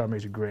 Sergeant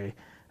Major Gray.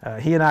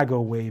 He and I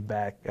go way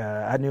back.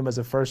 I knew him as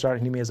a first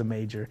sergeant, he knew me as a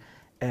major,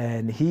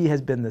 and he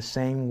has been the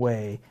same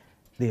way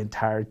the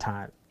entire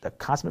time. The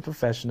consummate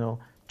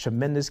professional,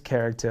 tremendous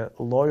character,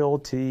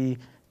 loyalty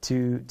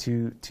to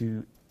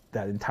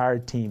that entire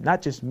team,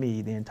 not just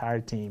me, the entire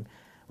team.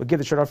 Would give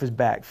the shirt off his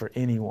back for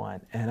anyone,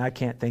 and I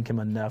can't thank him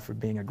enough for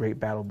being a great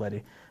battle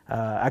buddy.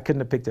 I couldn't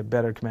have picked a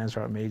better command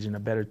sergeant major and a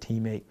better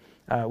teammate.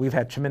 We've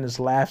had tremendous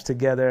laughs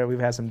together. We've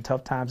had some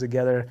tough times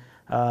together.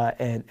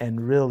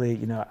 And really,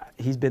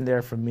 he's been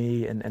there for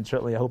me, and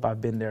certainly I hope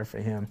I've been there for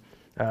him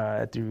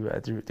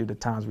through the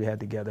times we had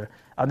together.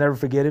 I'll never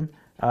forget him.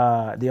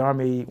 The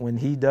Army, when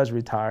he does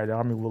retire, the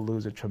Army will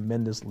lose a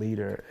tremendous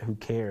leader who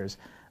cares.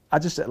 I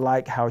just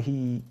like how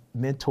he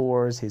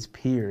mentors his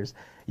peers.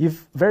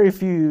 Very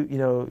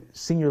few,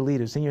 senior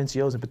leaders, senior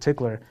NCOs in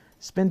particular,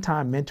 spend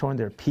time mentoring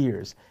their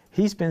peers.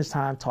 He spends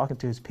time talking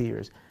to his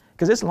peers.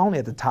 Because it's lonely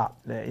at the top.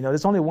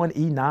 There's only one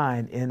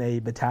E9 in a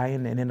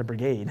battalion and in a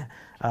brigade.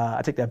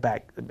 I take that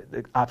back,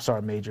 the ops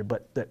sergeant major,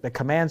 but the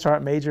command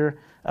sergeant major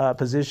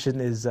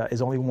position is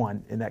only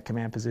one in that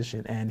command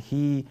position, and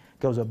he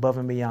goes above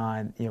and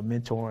beyond,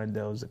 mentoring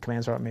those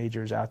command sergeant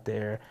majors out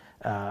there,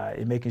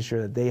 and making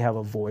sure that they have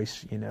a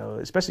voice.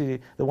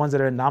 Especially the ones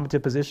that are in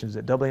nominative positions,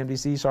 the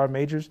WMDC sergeant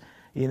majors.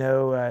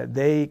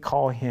 They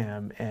call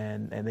him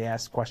and they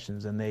ask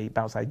questions and they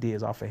bounce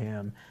ideas off of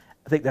him.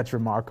 I think that's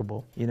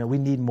remarkable. We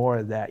need more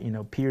of that,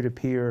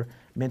 peer-to-peer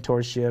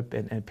mentorship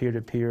and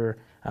peer-to-peer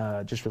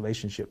just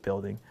relationship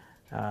building.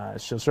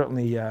 So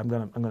certainly I'm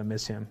gonna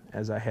miss him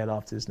as I head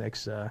off to this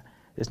next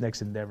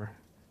endeavor.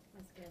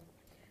 That's good.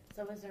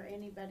 So is there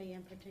anybody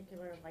in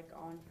particular like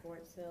on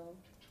Fort SILL,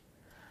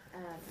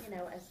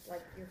 as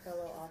like your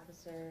fellow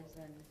officers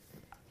and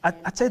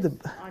I'd say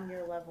on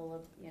your level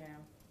of,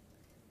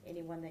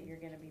 anyone that you're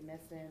going to be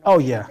missing? Oh,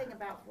 yeah. Anything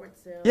about Fort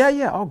SILL?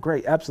 Yeah. Oh,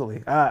 great.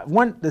 Absolutely.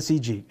 One, the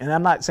CG. And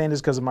I'm not saying this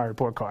because of my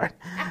report card.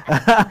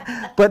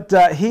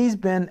 But he's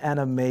been an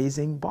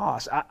amazing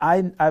boss.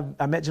 I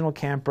met General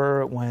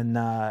Camper when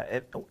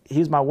he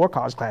was my War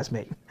College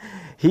classmate.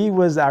 He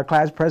was our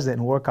class president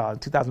in War College in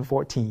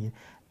 2014.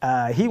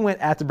 He went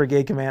after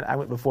Brigade Command. I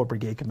went before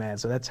Brigade Command.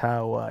 So that's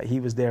how he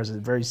was there as a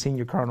very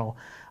senior colonel.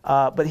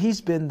 But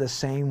he's been the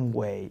same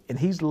way, and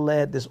he's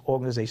led this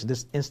organization,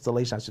 this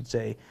installation, I should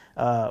say,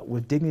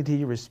 with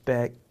dignity,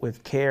 respect,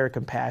 with care,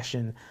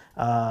 compassion.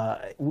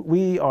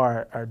 We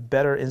are a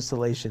better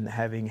installation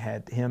having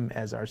had him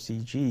as our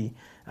CG,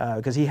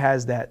 because he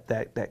has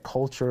that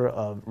culture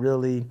of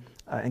really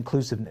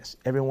inclusiveness.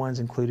 Everyone's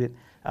included.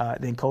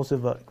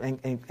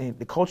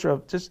 The culture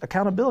of just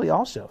accountability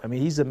also. I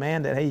mean, he's a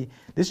man that, hey,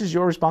 this is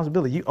your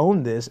responsibility. You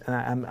own this,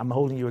 and I'm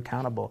holding you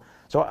accountable.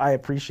 So I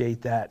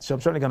appreciate that. So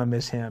I'm certainly going to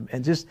miss him.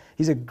 And just,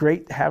 he's a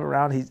great to have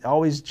around. He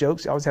always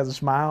jokes. He always has a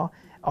smile.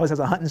 Always has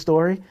a hunting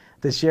story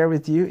to share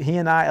with you. He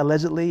and I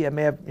allegedly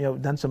may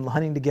have done some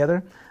hunting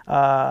together,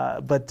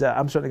 but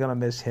I'm certainly going to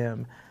miss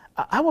him.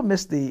 I will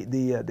miss the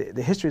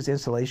history of the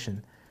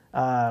installation.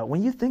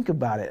 when you think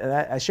about it, and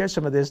I shared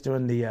some of this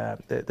during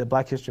the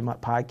Black History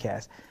Month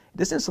podcast,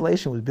 this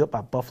installation was built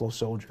by Buffalo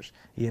soldiers,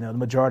 the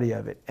majority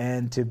of it.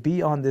 And to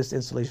be on this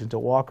installation, to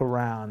walk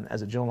around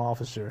as a general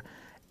officer,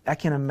 I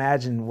can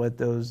imagine what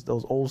those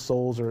old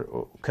souls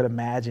could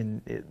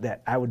imagine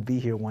that I would be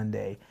here one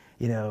day.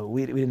 We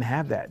didn't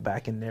have that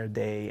back in their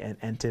day.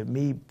 And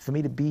for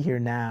me to be here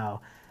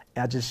now,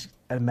 I just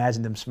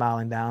imagine them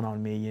smiling down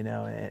on me,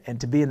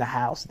 and to be in the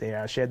house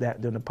there. I shared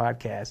that during the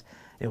podcast,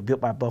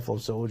 built by Buffalo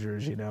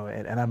soldiers,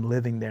 and I'm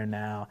living there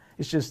now.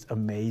 It's just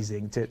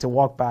amazing to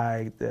walk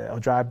by or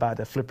drive by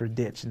the Flipper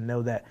ditch and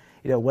know that,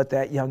 what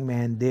that young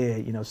man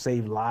did,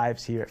 saved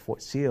lives here at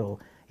Fort Sill,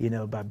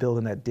 by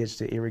building that ditch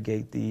to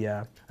irrigate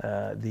the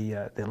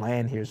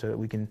land here so that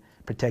we can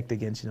protect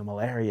against,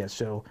 malaria.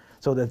 So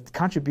the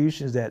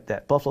contributions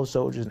that Buffalo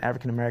soldiers and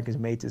African Americans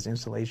made to this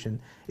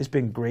installation, it's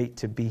been great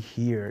to be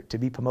here, to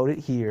be promoted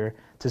here,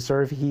 to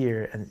serve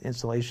here. And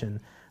installation,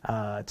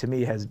 to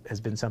me, has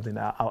been something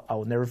that I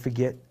will never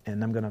forget,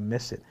 and I'm going to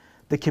miss it.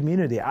 The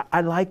community,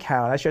 I like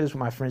how, and I share this with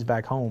my friends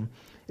back home,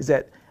 is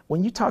that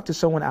when you talk to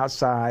someone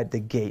outside the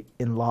gate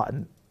in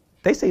Lawton,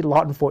 they say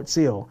Lawton, Fort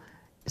Sill.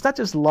 It's not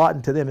just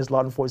Lawton to them, it's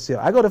Lawton, Fort Sill.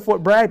 I go to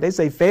Fort Bragg, they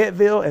say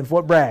Fayetteville and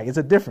Fort Bragg. It's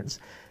a difference.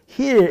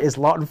 Here is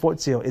Lawton,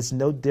 Fort Sill. It's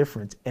no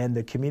different. And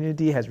the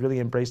community has really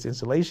embraced the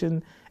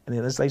installation, and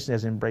the installation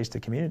has embraced the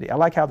community. I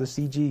like how the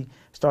CG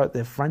started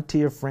the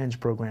Frontier Fringe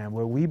program,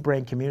 where we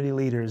bring community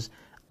leaders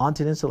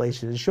onto the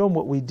installation and show them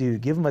what we do,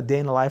 give them a day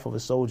in the life of a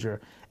soldier,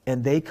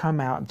 and they come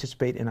out and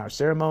participate in our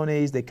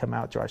ceremonies. They come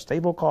out to our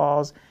stable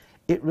calls.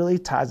 It really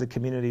ties the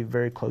community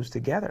very close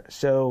together.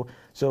 So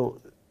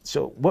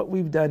what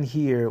we've done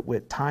here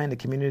with tying the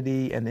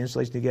community and the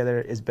installation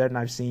together is better than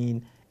I've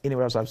seen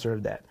anywhere else I've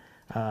served at.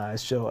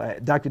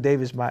 Dr.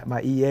 Davis,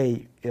 my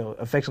EA,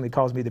 affectionately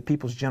calls me the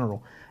people's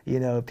general.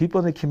 People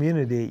in the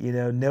community,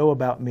 know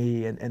about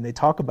me and they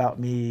talk about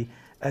me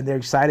and they're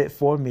excited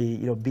for me,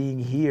 being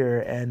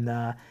here and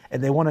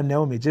they want to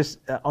know me. Just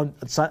on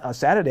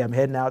Saturday, I'm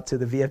heading out to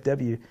the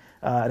VFW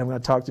and I'm going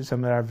to talk to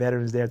some of our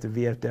veterans there at the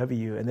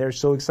VFW, and they're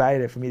so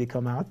excited for me to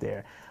come out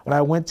there. When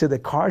I went to the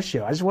car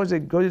show, I just wanted to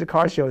go to the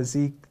car show and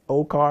see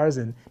old cars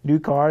and new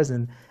cars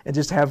and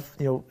just have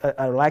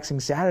a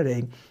relaxing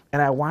Saturday.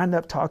 And I wound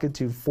up talking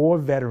to 4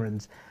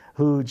 veterans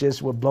who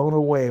just were blown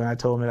away when I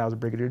told them that I was a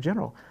brigadier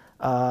general.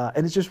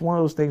 And it's just one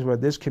of those things where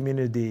this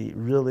community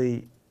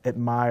really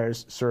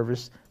admires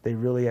service. They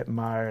really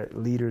admire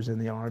leaders in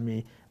the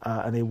Army,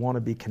 and they want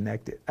to be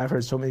connected. I've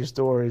heard so many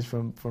stories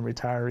from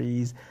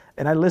retirees,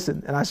 and I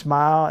listen and I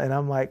smile and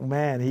I'm like,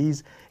 man,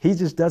 he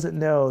just doesn't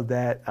know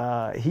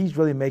that he's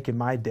really making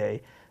my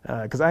day.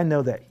 Because I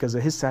know that because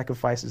of his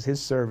sacrifices, his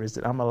service,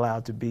 that I'm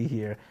allowed to be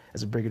here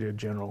as a brigadier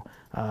general,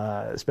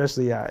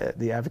 especially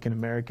the African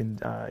American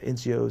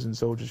NCOs and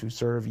soldiers who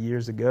served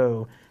years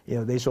ago.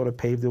 They sort of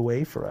paved the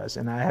way for us,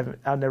 and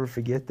I'll never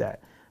forget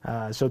that.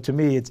 So to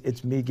me,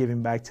 it's me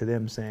giving back to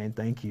them, saying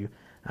thank you.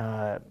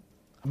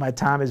 My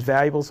time is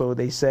valuable, so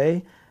they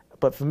say,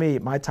 but for me,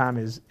 my time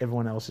is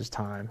everyone else's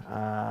time.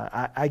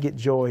 I get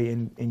joy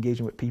in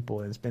engaging with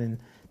people and spending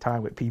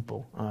time with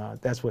people.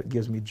 That's what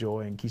gives me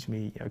joy and keeps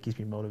me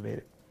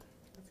motivated.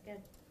 That's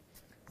good.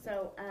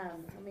 So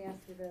let me ask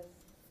you this.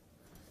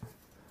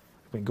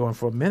 I've been going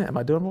for a minute. Am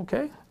I doing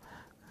okay?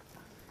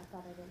 I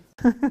thought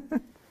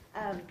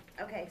I did.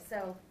 Okay,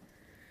 so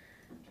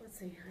let's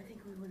see. I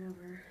think we went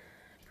over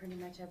pretty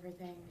much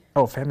everything.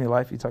 Oh, family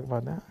life. You talk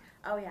about that?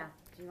 Oh yeah.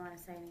 Do you want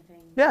to say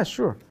anything? Yeah,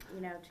 sure.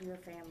 To your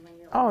family.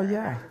 Oh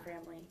yeah. Your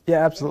family.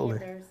 Yeah, absolutely.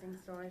 Any embarrassing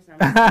stories? No,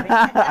 I'm just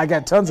kidding. I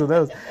got tons of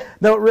those.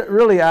 No,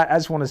 really, I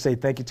just want to say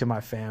thank you to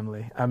my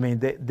family. I mean,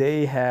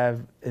 they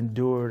have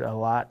endured a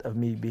lot of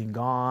me being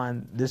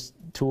gone. This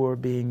tour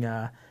being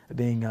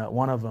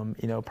one of them.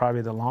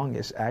 Probably the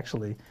longest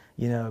actually.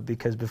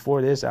 Because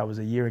before this, I was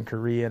a year in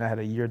Korea and I had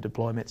a year of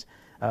deployments.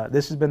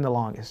 This has been the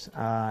longest,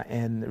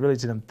 and really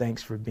to them,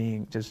 thanks for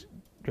being just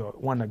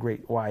one, a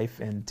great wife,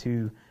 and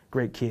 2,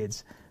 great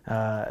kids.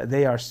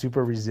 They are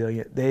super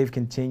resilient. They've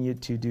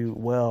continued to do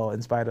well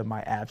in spite of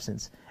my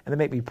absence, and they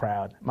make me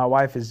proud. My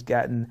wife has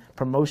gotten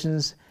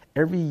promotions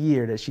every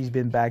year that she's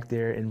been back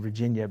there in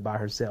Virginia by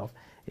herself.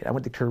 I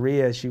went to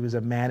Korea. She was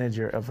a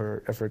manager of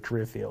her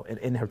career field,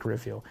 in her career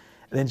field.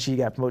 And then she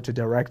got promoted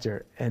to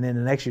director, and then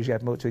the next year she got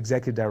promoted to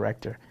executive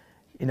director.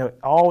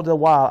 All the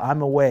while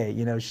I'm away,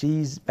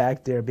 she's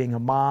back there being a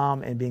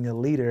mom and being a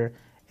leader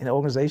in an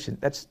organization.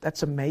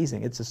 That's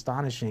amazing. It's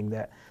astonishing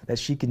that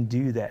she can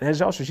do that.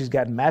 And also she's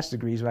gotten master's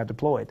degrees when I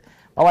deployed.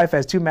 My wife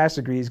has 2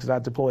 master's degrees because I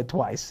deployed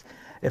twice.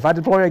 If I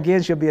deploy her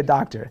again, she'll be a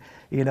doctor.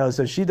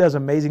 So she does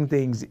amazing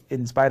things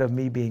in spite of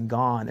me being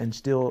gone, and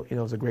still,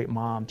 is a great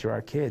mom to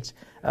our kids.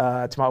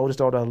 To my oldest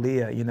daughter,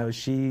 Aaliyah,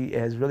 she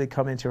has really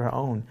come into her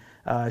own.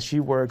 She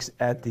works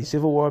at the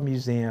Civil War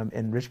Museum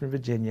in Richmond,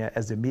 Virginia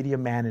as the media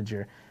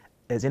manager.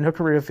 As in her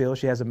career field,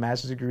 she has a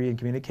master's degree in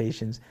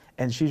communications,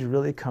 and she's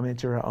really come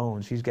into her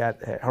own. She's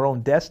got her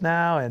own desk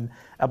now, and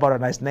I bought her a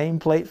nice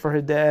nameplate for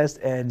her desk,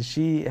 and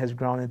she has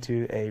grown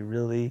into a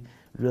really,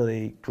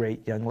 really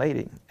great young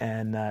lady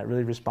and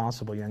really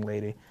responsible young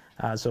lady.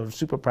 So I'm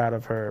super proud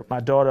of her. My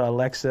daughter,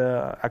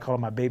 Alexa, I call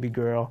her my baby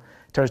girl,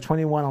 turns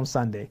 21 on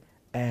Sunday.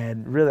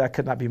 And really, I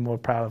could not be more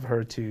proud of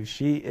her, too.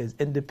 She is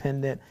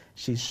independent.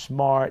 She's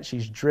smart.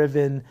 She's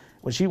driven.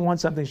 When she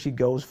wants something, she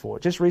goes for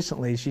it. Just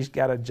recently, she's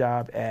got a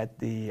job at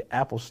the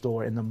Apple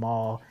store in the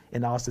mall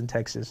in Austin,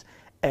 Texas.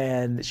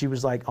 And she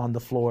was like on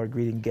the floor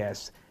greeting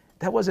guests.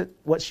 That wasn't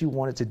what she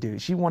wanted to do.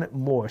 She wanted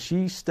more.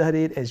 She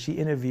studied and she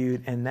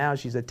interviewed, and now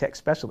she's a tech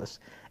specialist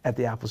at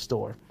the Apple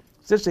store.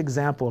 Such an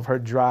example of her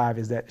drive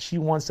is that she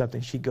wants something,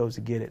 she goes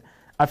to get it.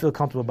 I feel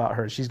comfortable about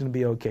her. She's going to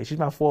be okay. She's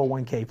my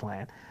 401k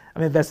plan.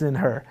 I'm investing in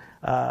her.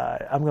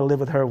 I'm going to live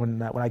with her when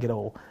I get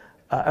old.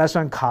 That's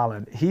son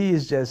Colin. He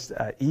is just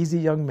an easy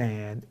young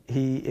man.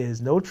 He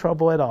is no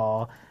trouble at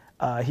all.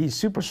 He's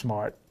super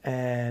smart,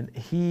 and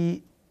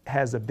he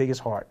has the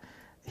biggest heart.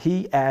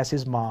 He asks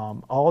his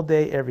mom all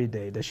day, every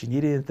day, does she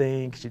need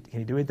anything? Can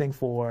he do anything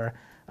for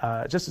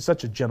her? Just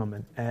such a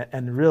gentleman.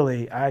 And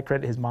really, I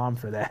credit his mom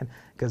for that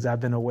because I've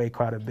been away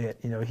quite a bit.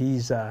 You know,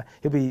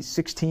 he'll be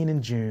 16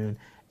 in June.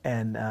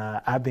 And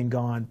I've been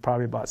gone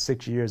probably about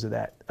 6 years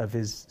of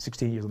his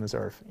 16 years on this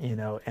earth, you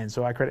know. And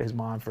so I credit his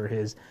mom for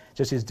his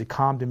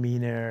calm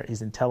demeanor,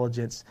 his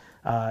intelligence,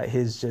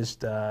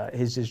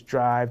 his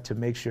drive to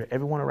make sure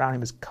everyone around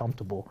him is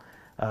comfortable.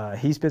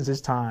 He spends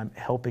his time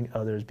helping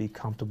others be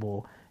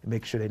comfortable and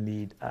make sure they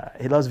need.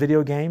 He loves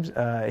video games.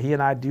 He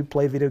and I do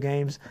play video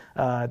games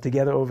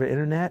together over the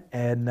internet,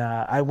 and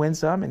I win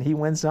some and he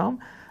wins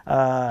some.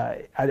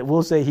 I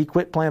will say he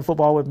quit playing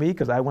football with me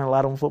because I win a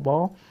lot on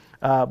football.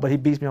 But he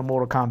beats me on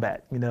Mortal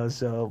Kombat, you know.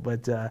 So,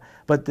 but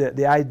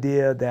the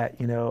idea that,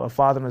 you know, a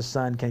father and a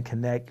son can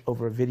connect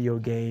over a video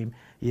game,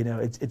 you know,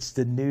 it's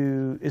the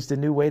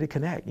new way to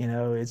connect. You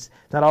know, it's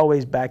not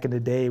always back in the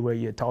day where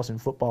you're tossing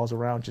footballs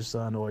around your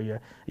son or you're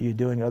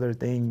doing other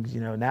things.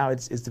 You know, now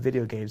it's the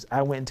video games.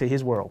 I went into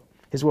his world.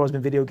 His world's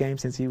been video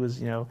games since he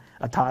was, you know,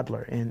 a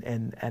toddler,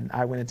 and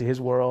I went into his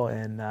world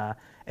and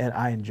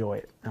I enjoy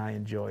it. I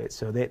enjoy it.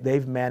 So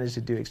they've managed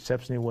to do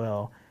exceptionally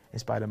well in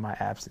spite of my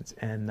absence,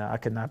 and I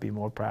could not be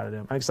more proud of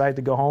them. I'm excited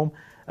to go home.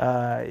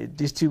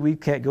 These 2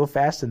 weeks can't go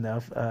fast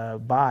enough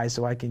by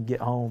so I can get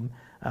home.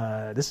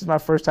 This is my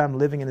first time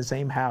living in the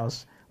same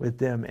house with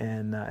them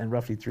in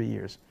roughly 3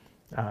 years.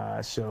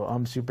 So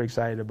I'm super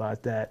excited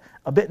about that.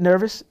 A bit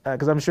nervous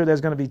because I'm sure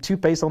there's going to be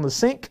toothpaste on the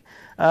sink.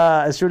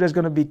 I'm sure there's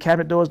going to be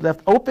cabinet doors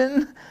left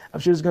open. I'm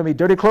sure there's going to be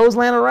dirty clothes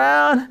laying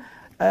around.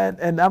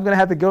 And I'm going to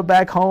have to go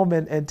back home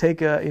and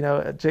take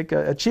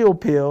a chill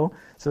pill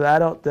so that I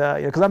don't,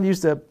 because I'm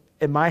used to,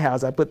 in my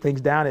house, I put things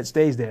down, it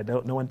stays there.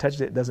 No one touches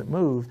it, it doesn't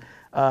move.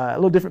 A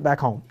little different back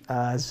home.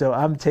 So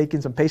I'm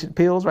taking some patient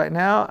pills right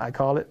now, I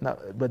call it.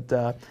 But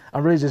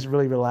I'm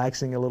really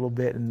relaxing a little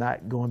bit and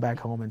not going back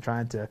home and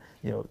trying to,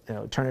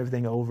 turn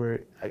everything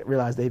over. I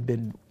realize they've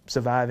been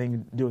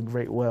surviving, doing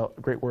great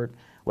work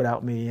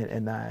without me,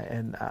 and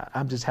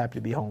I'm just happy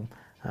to be home.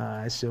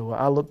 So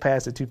I'll look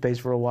past the toothpaste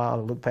for a while.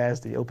 I'll look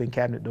past the open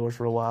cabinet doors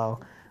for a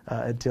while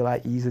until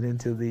I ease it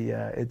into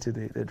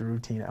the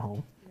routine at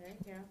home. There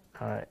you go.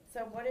 All right.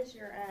 So what's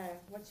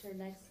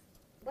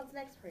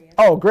next for you?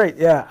 Oh, great.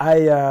 Yeah.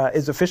 I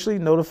was officially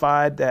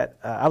notified that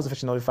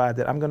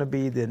I'm going to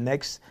be the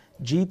next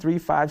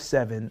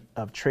G357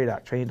 of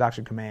TRADOC, Training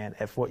Doctrine Command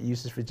at Fort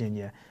Eustis,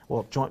 Virginia.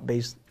 Well, Joint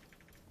Base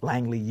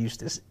Langley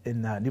Eustis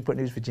in Newport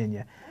News,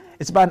 Virginia.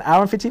 It's about an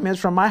hour and 15 minutes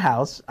from my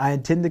house. I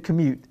intend to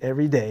commute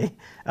every day.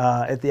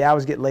 If the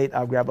hours get late,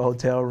 I'll grab a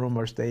hotel room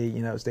or stay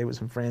with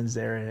some friends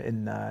there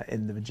in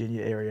the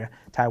Virginia area,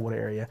 Tidewater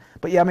area.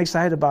 But yeah, I'm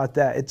excited about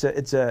that.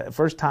 It's a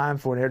first time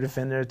for an air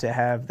defender to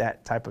have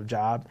that type of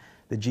job,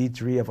 the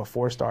G3 of a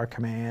 4-star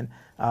command,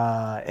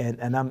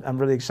 and I'm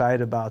really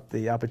excited about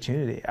the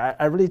opportunity.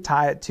 I really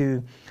tie it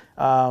to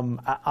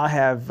I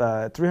have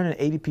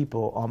 380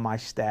 people on my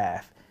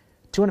staff.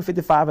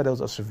 255 of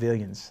those are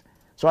civilians.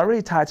 So I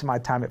really tied to my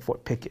time at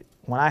Fort Pickett.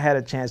 When I had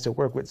a chance to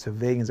work with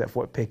civilians at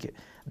Fort Pickett,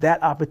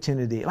 that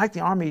opportunity, like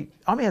the Army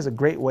has a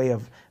great way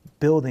of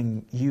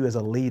building you as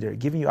a leader,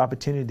 giving you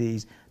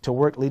opportunities to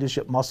work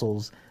leadership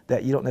muscles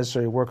that you don't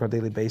necessarily work on a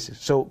daily basis.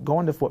 So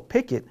going to Fort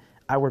Pickett,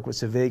 I work with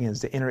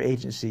civilians, the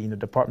interagency,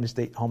 Department of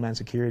State, Homeland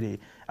Security.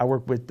 I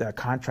work with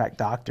contract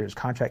doctors,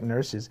 contract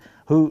nurses,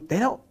 who they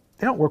don't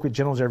work with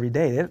generals every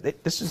day.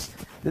 It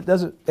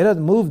doesn't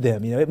move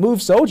them. It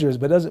moves soldiers,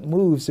 but it doesn't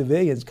move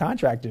civilians,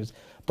 contractors.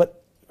 But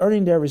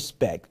earning their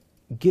respect,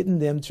 getting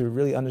them to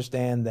really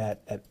understand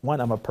that, one,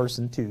 I'm a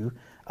person, two,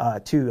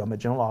 I'm a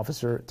general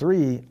officer,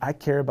 three, I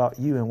care about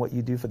you and what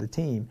you do for the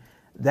team.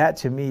 That,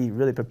 to me,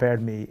 really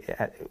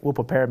will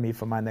prepare me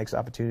for my next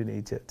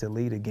opportunity to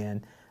lead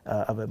again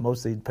of a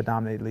mostly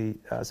predominantly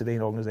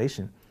civilian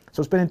organization.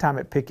 So spending time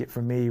at Pickett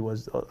for me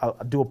was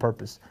a dual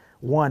purpose.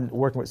 One,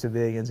 working with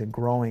civilians and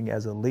growing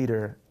as a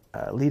leader,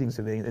 leading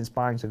civilians,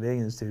 inspiring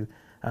civilians to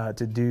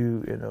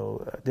do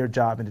their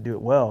job and to do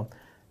it well.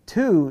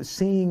 Two,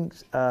 seeing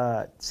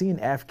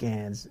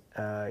Afghans,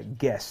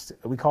 guests,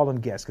 we call them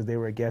guests because they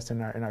were a guest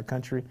in our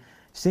country,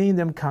 seeing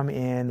them come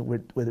in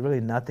with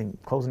really nothing,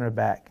 closing their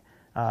back,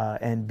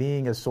 and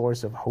being a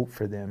source of hope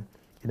for them.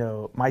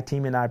 my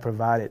team and I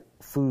provided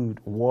food,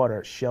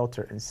 water,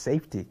 shelter, and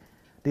safety.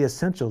 The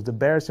essentials, the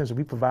bare essentials,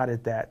 we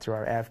provided that to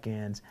our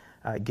Afghans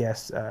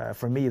guests.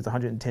 For me, it's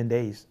 110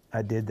 days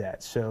I did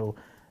that. So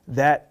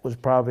that was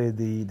probably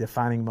the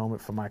defining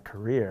moment for my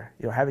career.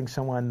 Having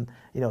someone,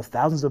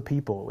 thousands of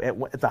people.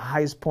 At the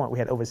highest point, we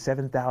had over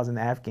 7,000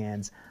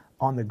 Afghans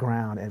on the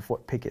ground at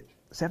Fort Pickett.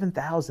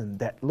 7,000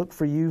 that look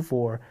for you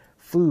for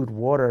food,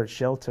 water,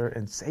 shelter,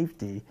 and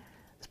safety.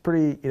 It's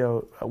pretty,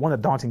 a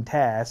daunting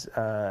task,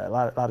 a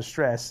lot of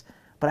stress.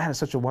 But I had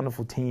such a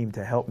wonderful team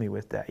to help me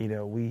with that.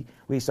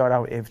 We started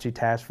out with Infantry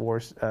Task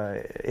Force,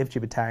 Infantry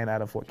Battalion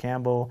out of Fort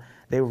Campbell.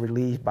 They were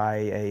relieved by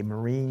a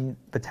Marine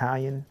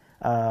Battalion,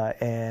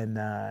 and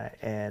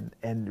then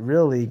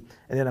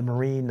a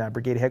Marine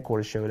Brigade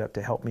Headquarters showed up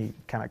to help me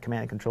kind of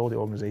command and control the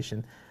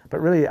organization. But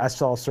really, I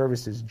saw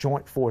services,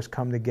 joint force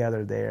come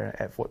together there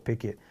at Fort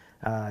Pickett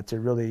to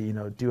really,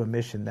 do a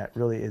mission that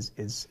really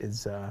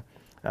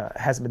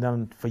hasn't been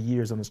done for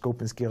years on the scope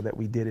and scale that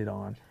we did it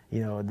on.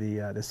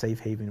 The safe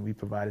haven we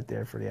provided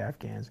there for the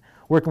Afghans.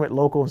 Working with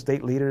local and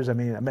state leaders. I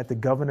met the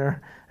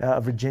governor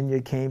of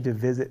Virginia, came to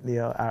visit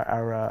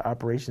our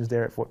operations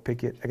there at Fort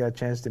Pickett. I got a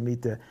chance to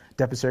meet the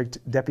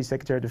Deputy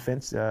Secretary of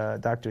Defense,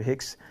 Dr.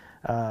 Hicks,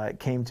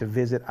 came to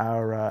visit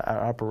our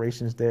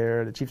operations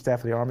there. The Chief Staff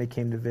of the Army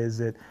came to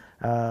visit.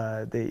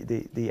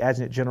 The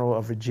Adjutant General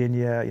of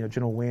Virginia,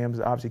 General Williams,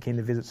 obviously came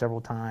to visit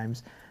several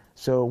times.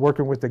 So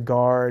working with the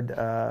Guard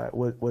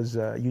was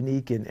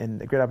unique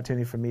and a great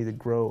opportunity for me to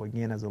grow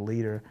again as a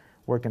leader,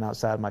 working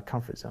outside my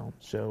comfort zone.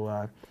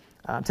 So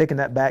I'm taking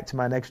that back to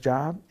my next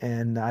job,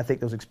 and I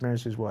think those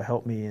experiences will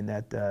help me in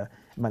that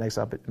my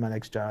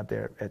next job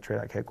there at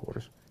TRADOC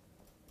headquarters.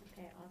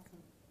 Okay, awesome.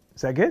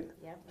 Is that good?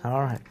 Yep.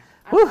 All right.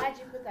 I'm glad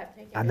you put that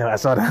picture. I know. I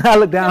saw that. I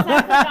looked down.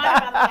 I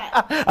forgot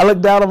about that. I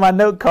looked down on my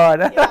note card.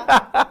 Yeah.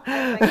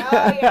 I was like,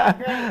 oh yeah,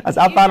 great. I said,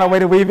 I'll find a way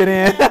to weave it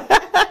in.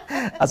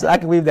 I said, I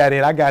can weave that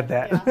in. I got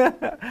that.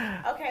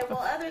 Yeah. Okay, well,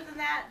 other than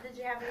that, did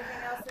you have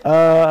anything else that you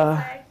wanted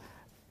to say?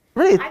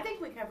 Really? I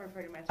think we covered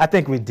pretty much. I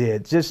think we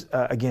did. Just,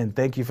 again,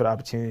 thank you for the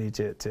opportunity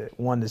to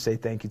say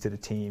thank you to the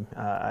team.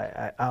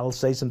 I'll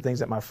say some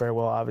things at my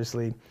farewell,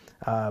 obviously,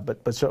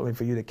 but certainly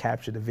for you to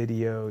capture the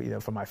video,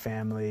 for my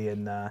family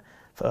and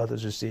for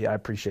others to see, I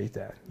appreciate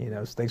that.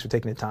 So thanks for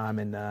taking the time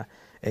and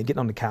getting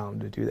on the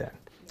calendar to do that.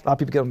 A lot of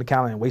people get on the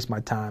calendar and waste my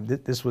time.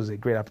 This was a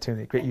great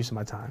opportunity, great use of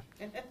my time.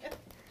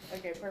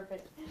 Okay,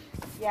 perfect.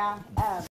 Yeah.